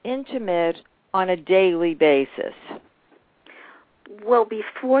intimate on a daily basis? Well,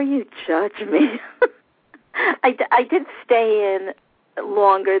 before you judge me, I did stay in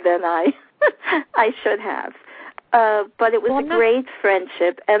longer than I should have. But it was a great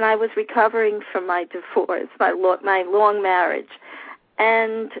friendship, and I was recovering from my divorce, my long marriage.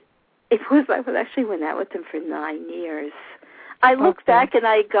 And I actually went out with him for 9 years. I look back and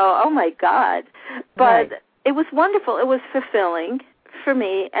I go, oh, my God. But It was wonderful. It was fulfilling for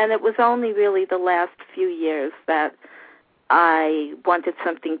me, and it was only really the last few years that I wanted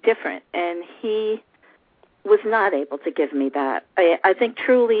something different. And he was not able to give me that. I think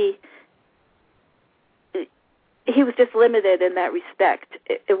truly he was just limited in that respect.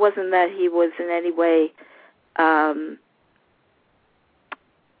 It wasn't that he was in any way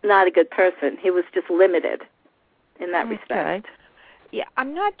not a good person. He was just limited in that respect. Yeah,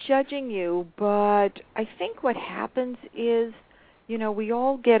 I'm not judging you, but I think what happens is, we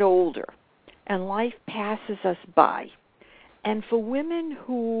all get older, and life passes us by. And for women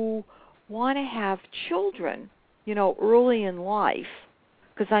who want to have children, early in life,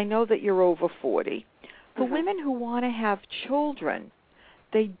 because I know that you're over 40, for women who want to have children,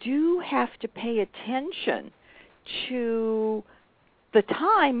 they do have to pay attention to the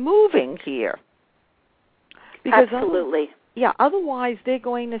time moving here. Because absolutely. Otherwise they're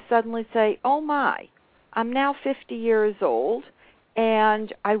going to suddenly say, oh my, I'm now 50 years old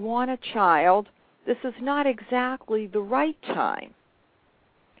and I want a child. This is not exactly the right time.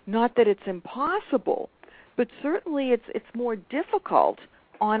 Not that it's impossible, but certainly it's more difficult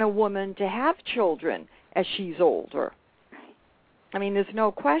on a woman to have children as she's older. I mean, there's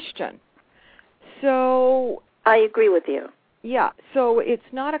no question. So I agree with you. Yeah, so it's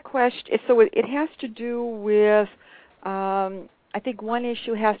not a question. So it has to do with, I think one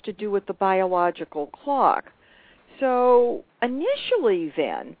issue has to do with the biological clock. So initially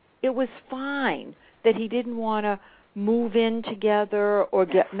then, it was fine that he didn't want to move in together or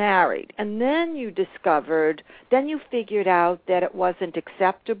get married. And then you figured out that it wasn't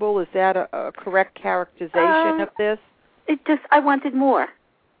acceptable. Is that a correct characterization of this? I wanted more.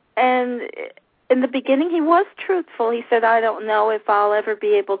 And in the beginning, he was truthful. He said, I don't know if I'll ever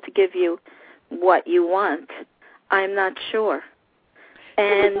be able to give you what you want. I'm not sure.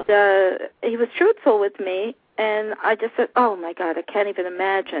 And he was truthful with me, and I just said, oh, my God, I can't even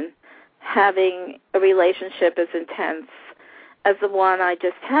imagine having a relationship as intense as the one I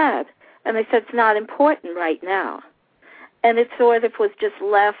just had. And I said, it's not important right now. And it sort of was just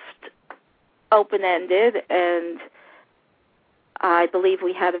left open-ended, and I believe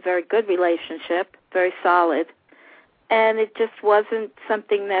we had a very good relationship, very solid, and it just wasn't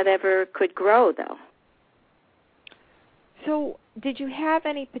something that ever could grow, though. So did you have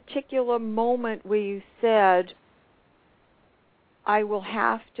any particular moment where you said, I will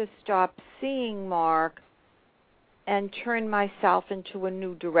have to stop seeing Mark and turn myself into a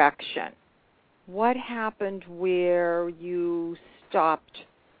new direction? What happened where you stopped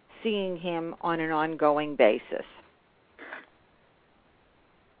seeing him on an ongoing basis?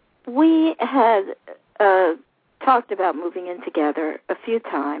 We had talked about moving in together a few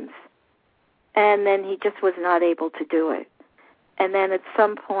times, and then he just was not able to do it. And then at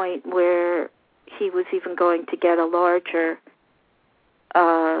some point where he was even going to get a larger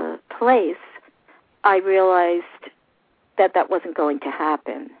place, I realized that wasn't going to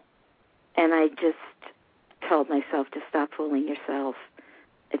happen. And I just told myself to stop fooling yourself.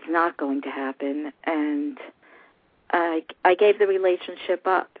 It's not going to happen. And I gave the relationship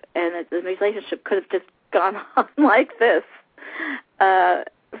up. And the relationship could have just gone on like this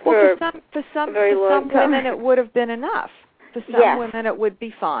for some women it would have been enough. For some women it would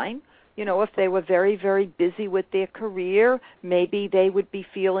be fine. You know, if they were very, very busy with their career, maybe they would be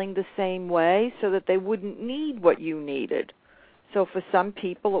feeling the same way so that they wouldn't need what you needed. So for some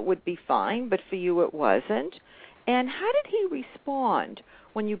people it would be fine, but for you it wasn't. And how did he respond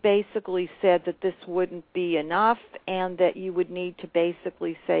when you basically said that this wouldn't be enough and that you would need to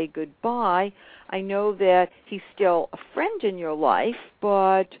basically say goodbye? I know that he's still a friend in your life,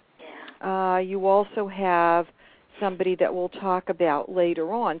 but you also have somebody that we'll talk about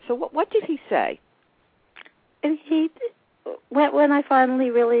later on. So what did he say? And when I finally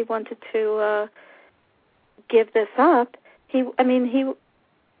really wanted to give this up, he in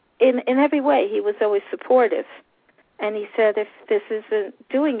every way he was always supportive. And he said, if this isn't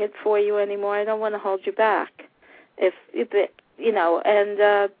doing it for you anymore, I don't want to hold you back. That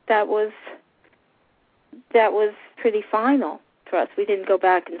was pretty final for us. We didn't go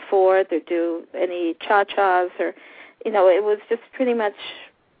back and forth or do any cha-chas or, it was just pretty much,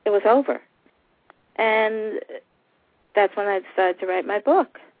 it was over. And that's when I decided to write my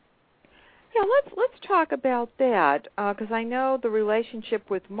book. Yeah, let's talk about that, because I know the relationship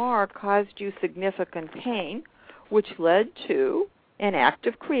with Mark caused you significant pain, which led to an act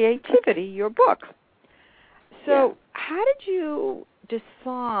of creativity, your book. So how did you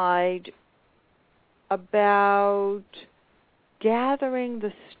decide about gathering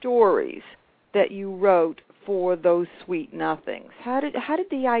the stories that you wrote for those sweet nothings? How did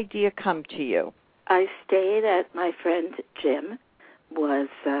the idea come to you? I stayed at my friend Jim, was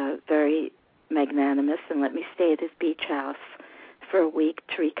very magnanimous and let me stay at his beach house for a week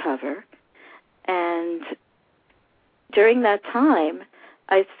to recover. And during that time,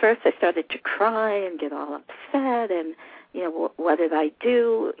 I started to cry and get all upset and, what did I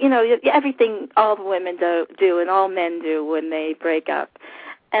do? Everything all the women do and all men do when they break up.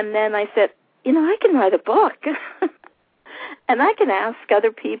 And then I said, I can write a book and I can ask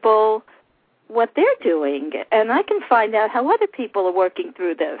other people what they're doing and I can find out how other people are working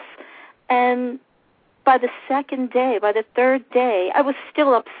through this. And by the third day, I was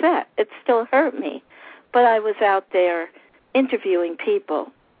still upset. It still hurt me. But I was out there interviewing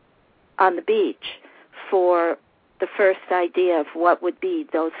people on the beach for the first idea of what would be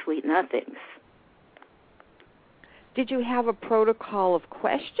those sweet nothings. Did you have a protocol of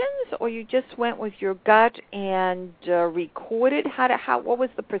questions, or you just went with your gut and recorded? What was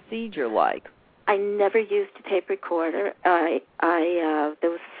the procedure like? I never used a tape recorder. There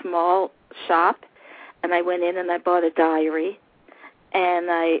was a small shop, and I went in and I bought a diary.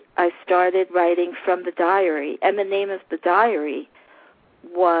 And I started writing from the diary. And the name of the diary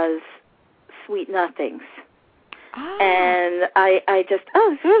was Sweet Nothings. Ah. And I just,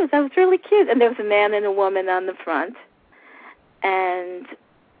 that was really cute. And there was a man and a woman on the front. And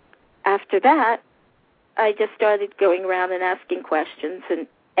after that, I just started going around and asking questions, and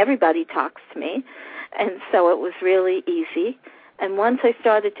everybody talks to me. And so it was really easy. And once I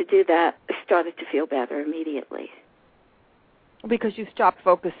started to do that, I started to feel better immediately. Because you stopped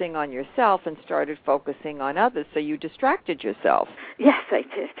focusing on yourself and started focusing on others, so you distracted yourself. Yes, I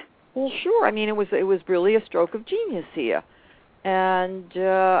did. Well, sure. I mean, it was really a stroke of genius here. And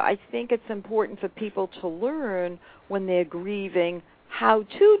I think it's important for people to learn when they're grieving how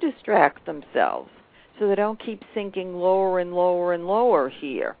to distract themselves so they don't keep sinking lower and lower and lower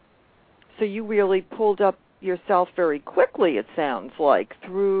here. So you really pulled up yourself very quickly, it sounds like,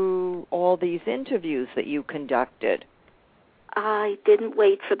 through all these interviews that you conducted. I didn't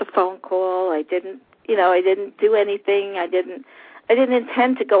wait for the phone call. I didn't do anything. I didn't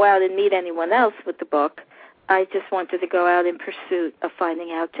intend to go out and meet anyone else with the book. I just wanted to go out in pursuit of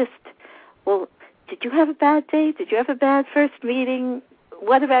finding out did you have a bad date? Did you have a bad first meeting?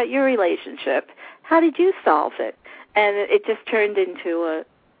 What about your relationship? How did you solve it? And it just turned into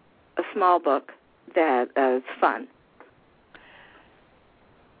a small book that is fun.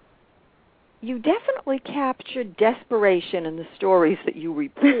 You definitely captured desperation in the stories that you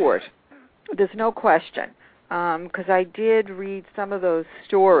report. There's no question, because I did read some of those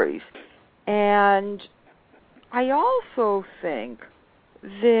stories. And I also think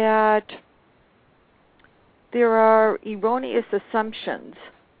that there are erroneous assumptions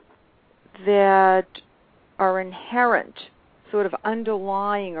that are inherent, sort of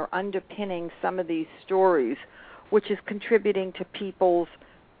underlying or underpinning some of these stories, which is contributing to people's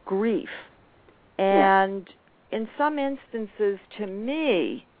grief. And in some instances, to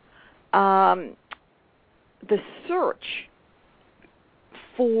me, the search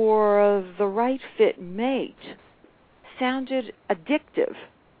for the right fit mate sounded addictive,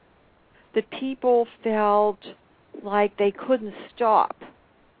 that people felt like they couldn't stop,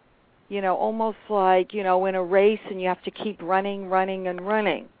 almost like, in a race and you have to keep running.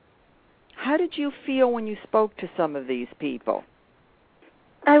 How did you feel when you spoke to some of these people?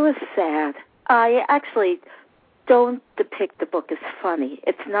 I was sad. I actually don't depict the book as funny.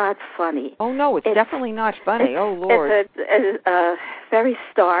 It's not funny. Oh, no, it's definitely not funny. Oh, Lord. It's very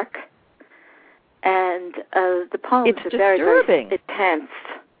stark, and the poems are very, very intense.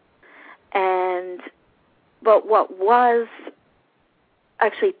 But what was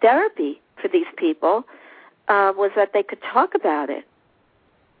actually therapy for these people was that they could talk about it.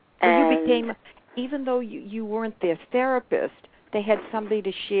 And you became, even though you weren't their therapist, they had somebody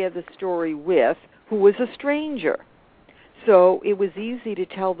to share the story with who was a stranger. So it was easy to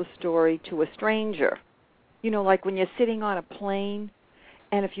tell the story to a stranger. Like when you're sitting on a plane,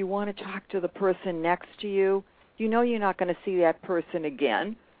 and if you want to talk to the person next to you, you're not going to see that person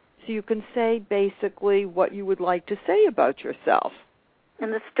again. So you can say basically what you would like to say about yourself.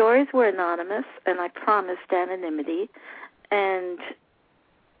 And the stories were anonymous, and I promised anonymity. And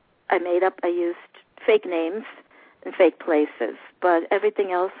I used fake names and fake places, but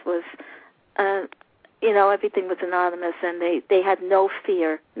everything else was, everything was anonymous, and they had no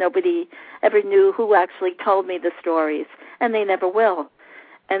fear. Nobody ever knew who actually told me the stories, and they never will.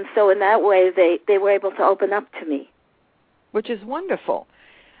 And so in that way, they were able to open up to me. Which is wonderful.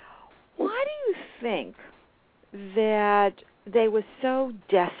 Why do you think that they were so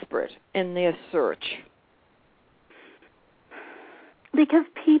desperate in their search? Because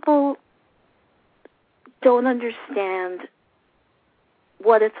people don't understand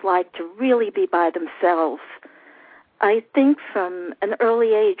what it's like to really be by themselves. I think from an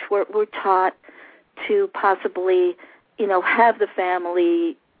early age we're taught to possibly, have the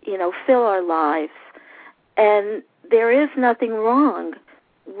family, fill our lives. And there is nothing wrong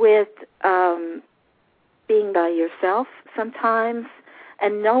with being by yourself sometimes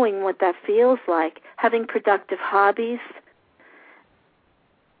and knowing what that feels like, having productive hobbies.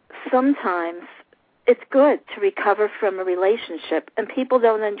 Sometimes it's good to recover from a relationship, and people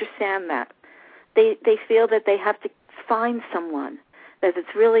don't understand that. They feel that they have to find someone, that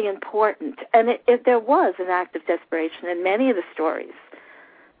it's really important. And there was an act of desperation in many of the stories,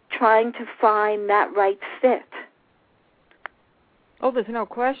 trying to find that right fit. Oh, there's no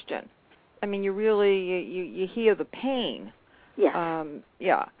question. I mean, you really, you hear the pain. Yes.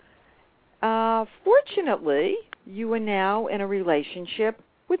 Fortunately, you are now in a relationship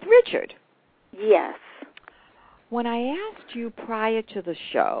with Richard. Yes. When I asked you prior to the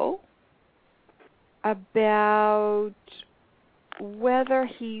show about whether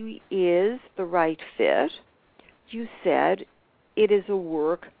he is the right fit, you said it is a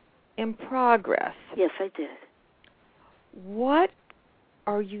work in progress. Yes, I did. What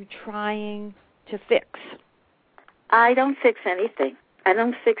are you trying to fix? I don't fix anything. I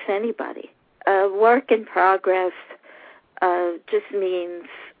don't fix anybody. Work in progress just means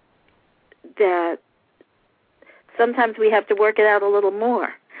that sometimes we have to work it out a little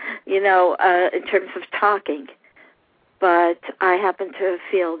more, in terms of talking. But I happen to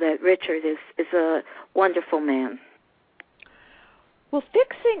feel that Richard is a wonderful man. Well,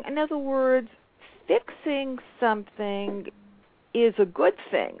 in other words, fixing something is a good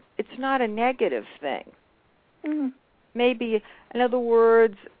thing. It's not a negative thing. Mm. Maybe, in other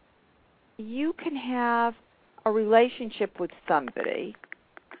words, you can have a relationship with somebody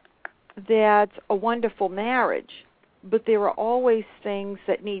that's a wonderful marriage, but there are always things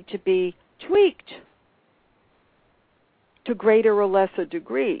that need to be tweaked to greater or lesser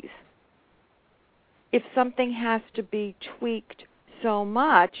degrees. If something has to be tweaked so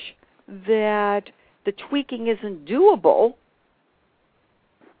much that the tweaking isn't doable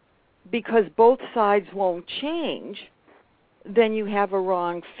because both sides won't change, then you have a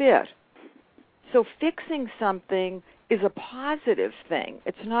wrong fit. So fixing something is a positive thing.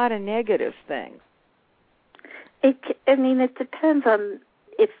 It's not a negative thing. It depends on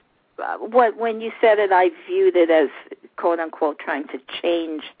when you said it, I viewed it as, quote unquote, trying to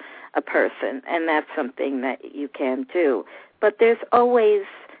change a person, and that's something that you can do. But there's always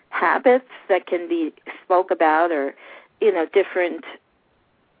habits that can be spoke about, or different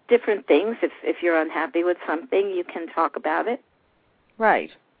things. If you're unhappy with something, you can talk about it.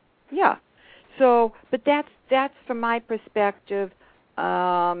 Right. Yeah. So, but that's from my perspective,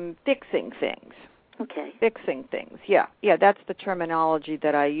 fixing things. Okay. Fixing things. Yeah. That's the terminology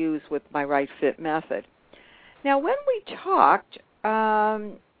that I use with my right fit method. Now, when we talked,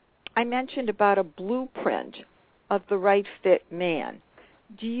 I mentioned about a blueprint of the right fit man.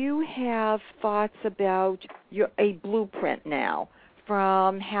 Do you have thoughts about a blueprint now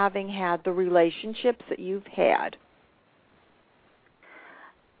from having had the relationships that you've had?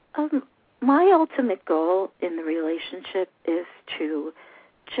 My ultimate goal in the relationship is to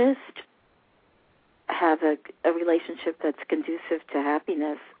just have a relationship that's conducive to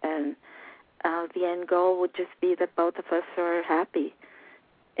happiness, and the end goal would just be that both of us are happy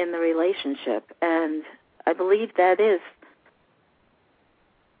in the relationship. And I believe that is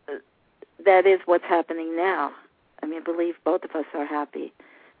what's happening now. I believe both of us are happy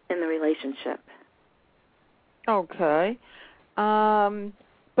in the relationship. Okay.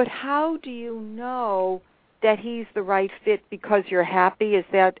 But how do you know that he's the right fit because you're happy? Is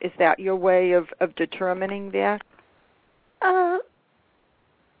that your way of determining that?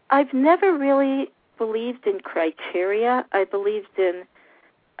 I've never really believed in criteria. I believed in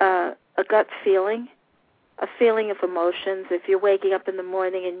a gut feeling, a feeling of emotions. If you're waking up in the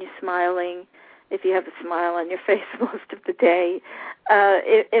morning and you're smiling, if you have a smile on your face most of the day,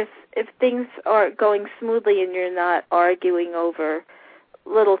 if things are going smoothly and you're not arguing over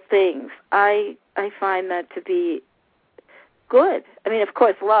little things, I find that to be good. Of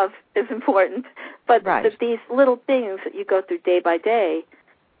course, love is important, but these little things that you go through day by day,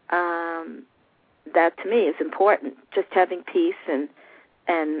 that to me is important. Just having peace and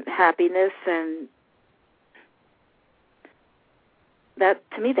happiness, and that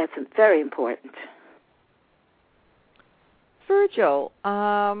to me, that's very important. Virgil, what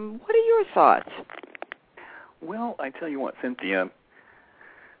are your thoughts? Well, I tell you what, Cynthia.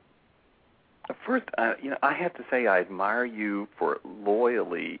 First, I have to say I admire you for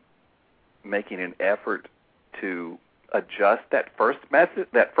loyally making an effort to adjust that first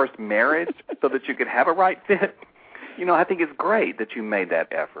marriage, so that you could have a right fit. I think it's great that you made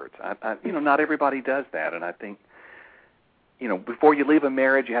that effort. Not everybody does that, and I think, before you leave a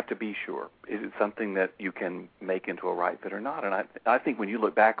marriage, you have to be sure, is it something that you can make into a right fit or not? And I think when you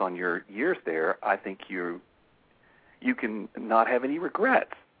look back on your years there, I think you can not have any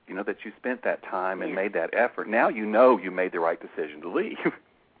regrets. That you spent that time and made that effort. Now you made the right decision to leave.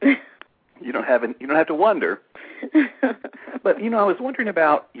 You don't have to wonder. But I was wondering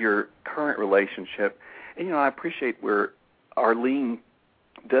about your current relationship, and I appreciate where Arlene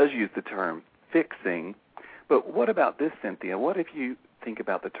does use the term fixing. But what about this, Cynthia? What if you think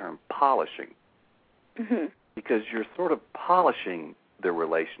about the term polishing? Mm-hmm. Because you're sort of polishing the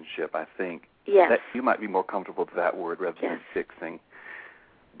relationship, I think. Yes. That you might be more comfortable with that word rather than fixing.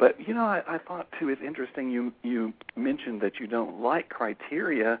 But, I thought, too, it's interesting you mentioned that you don't like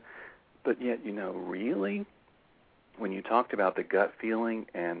criteria, but yet, really, when you talked about the gut feeling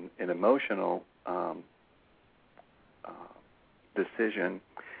and an emotional decision,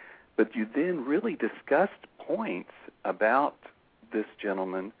 but you then really discussed points about this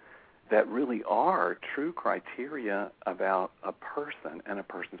gentleman that really are true criteria about a person and a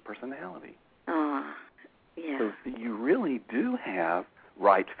person's personality. Yeah. So you really do have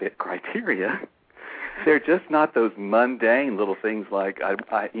right fit criteria. They're just not those mundane little things like,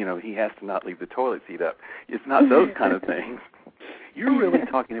 he has to not leave the toilet seat up. It's not those kind of things. You're really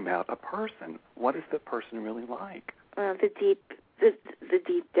talking about a person. What is the person really like? The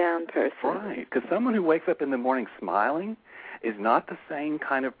deep down person. Right, because someone who wakes up in the morning smiling is not the same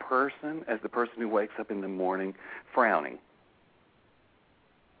kind of person as the person who wakes up in the morning frowning.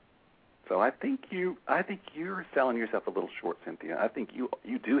 So I think you're selling yourself a little short, Cynthia. I think you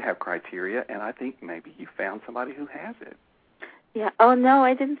do have criteria, and I think maybe you found somebody who has it. Yeah. Oh, no,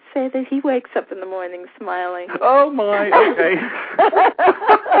 I didn't say that he wakes up in the morning smiling. Oh, my. Okay.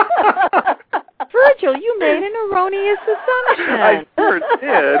 Virgil, you made an erroneous assumption. I sure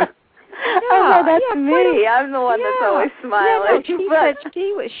did. Yeah, that's me. I'm the one that's always smiling. Yeah, no, she said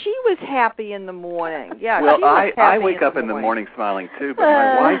she was happy in the morning. Yeah, well, she was I wake up in the morning smiling too, but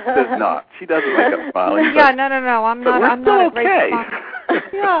my wife does not. She doesn't wake up smiling. Yeah, no. I'm not a great okay.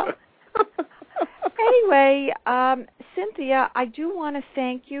 Yeah. Anyway, Cynthia, I do want to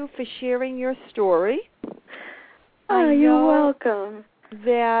thank you for sharing your story. Oh, you're welcome.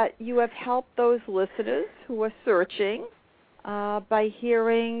 That you have helped those listeners who are searching by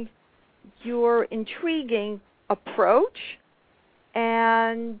hearing your intriguing approach,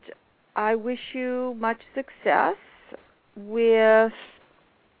 and I wish you much success with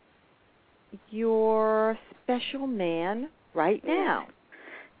your special man right now.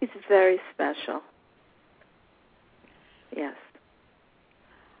 He's very special. Yes.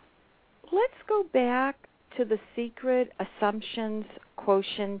 Let's go back to the Secret Assumptions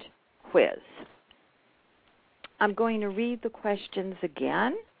Quotient quiz. I'm going to read the questions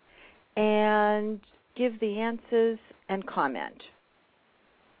again and give the answers and comment.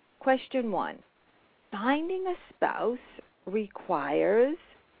 Question 1. Finding a spouse requires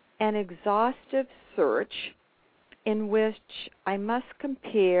an exhaustive search in which I must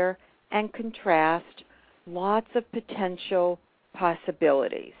compare and contrast lots of potential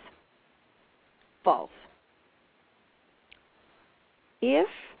possibilities. False. If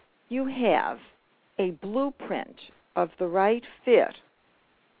you have a blueprint of the right fit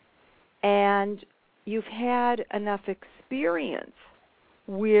and you've had enough experience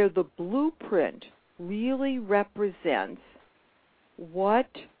where the blueprint really represents what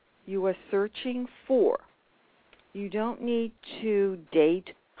you are searching for, you don't need to date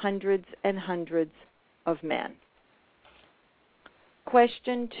hundreds and hundreds of men.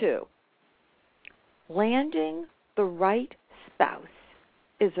 Question 2. Landing the right spouse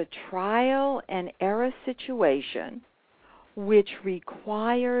is a trial and error situation which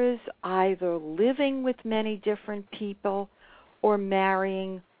requires either living with many different people or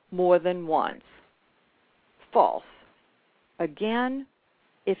marrying more than once. False. Again,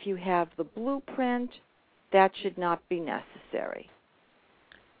 if you have the blueprint, that should not be necessary.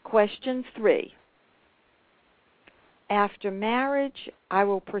 Question 3. After marriage, I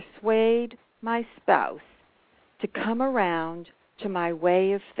will persuade my spouse to come around to my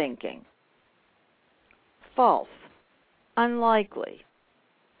way of thinking. False. Unlikely.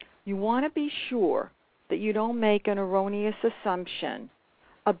 You want to be sure that you don't make an erroneous assumption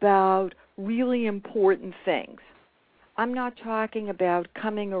about really important things. I'm not talking about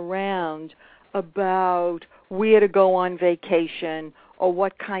coming around about where to go on vacation or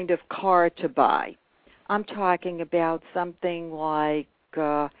what kind of car to buy. I'm talking about something like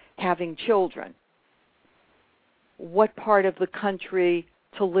having children, what part of the country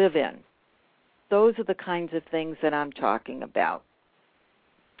to live in. Those are the kinds of things that I'm talking about.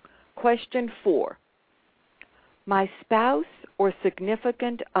 Question 4. My spouse or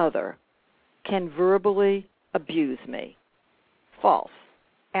significant other can verbally abuse me. False.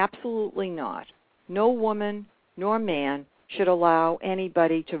 Absolutely not. No woman nor man should allow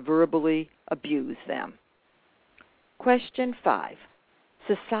anybody to verbally abuse them. Question 5.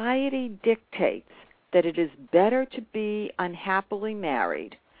 Society dictates that it is better to be unhappily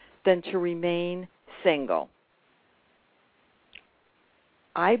married than to remain single.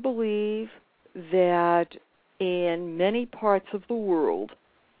 I believe that in many parts of the world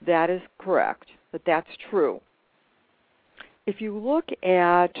that is correct, that that's true. If you look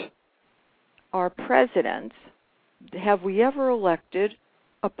at our presidents, have we ever elected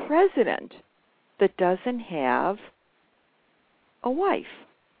a president that doesn't have a wife?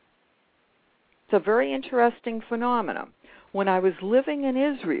 It's a very interesting phenomenon. When I was living in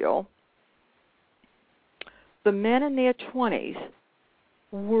Israel, the men in their 20s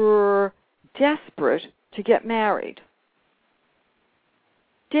were desperate to get married.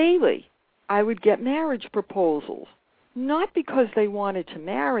 daily I would get marriage proposals, not because they wanted to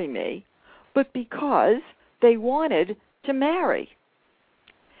marry me, but because they wanted to marry.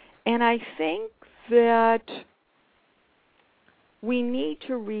 And I think that we need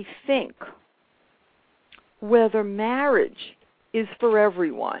to rethink whether marriage is for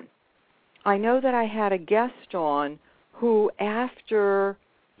everyone. I know that I had a guest on who, after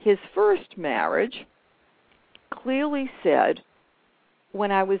his first marriage, clearly said,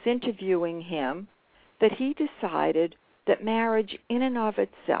 when I was interviewing him, that he decided that marriage in and of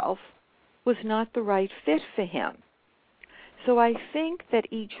itself was not the right fit for him. So I think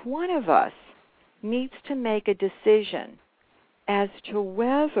that each one of us needs to make a decision as to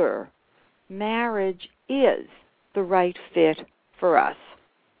whether marriage is the right fit for us.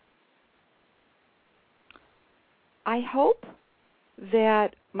 I hope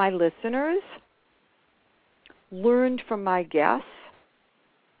that my listeners learned from my guests.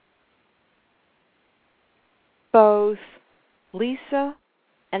 Both Lisa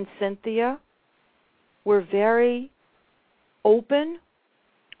and Cynthia were very open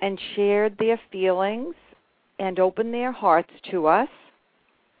and shared their feelings and opened their hearts to us,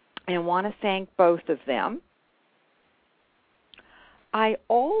 and I want to thank both of them. I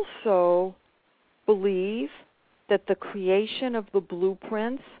also believe that the creation of the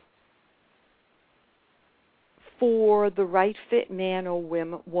blueprints for the right fit man or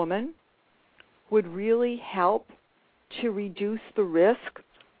woman would really help to reduce the risk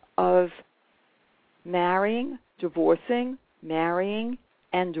of marrying, divorcing, marrying,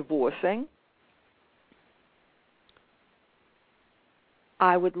 and divorcing.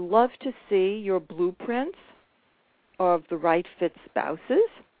 I would love to see your blueprints of the right fit spouses.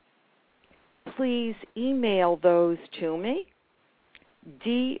 Please email those to me,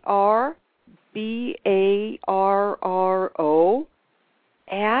 drbarro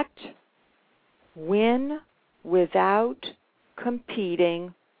at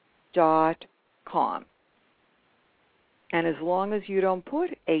winwithoutcompeting.com. And as long as you don't put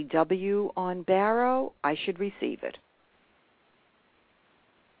a W on Barrow, I should receive it.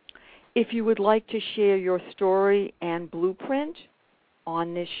 If you would like to share your story and blueprint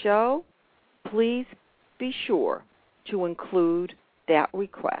on this show, please be sure to include that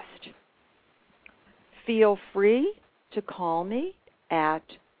request. Feel free to call me at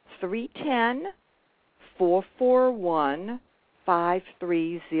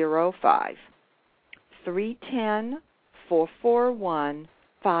 310-441-5305.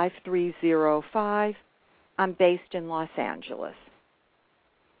 310-441-5305. I'm based in Los Angeles.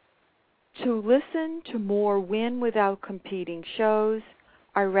 To listen to more Win Without Competing shows,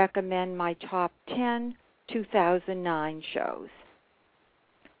 I recommend my top 10 2009 shows.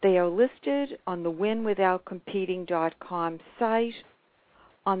 They are listed on the winwithoutcompeting.com site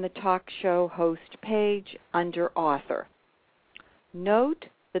on the talk show host page under author. Note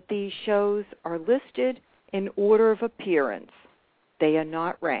that these shows are listed in order of appearance. They are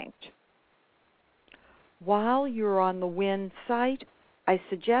not ranked. While you're on the WIN site, I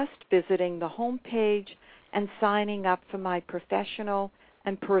suggest visiting the home page and signing up for my professional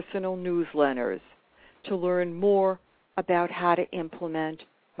and personal newsletters to learn more about how to implement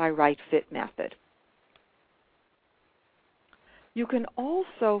my Right Fit method. You can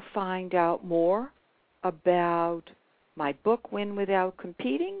also find out more about my book, Win Without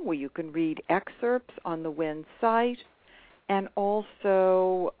Competing, where you can read excerpts on the WIN site, and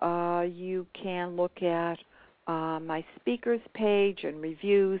also you can look at my speakers page and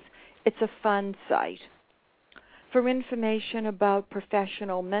reviews. It's a fun site. For information about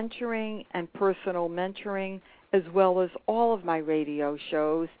professional mentoring and personal mentoring, as well as all of my radio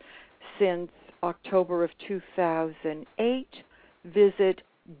shows since October of 2008, visit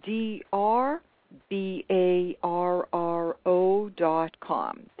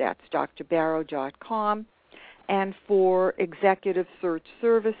drbarro.com. That's drbarro.com. And for executive search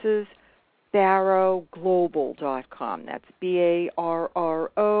services, barroglobal.com. That's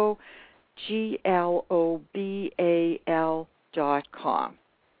barroglobal.com.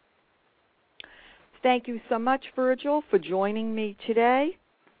 Thank you so much, Virgil, for joining me today.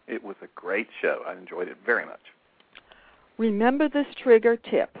 It was a great show. I enjoyed it very much. Remember this trigger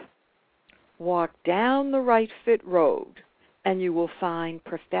tip. Walk down the right fit road, and you will find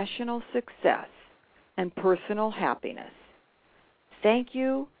professional success and personal happiness. Thank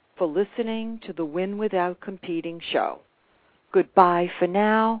you for listening to the Win Without Competing show. Goodbye for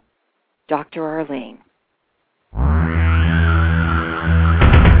now, Dr. Arlene.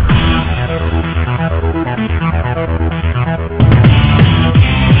 Thank you.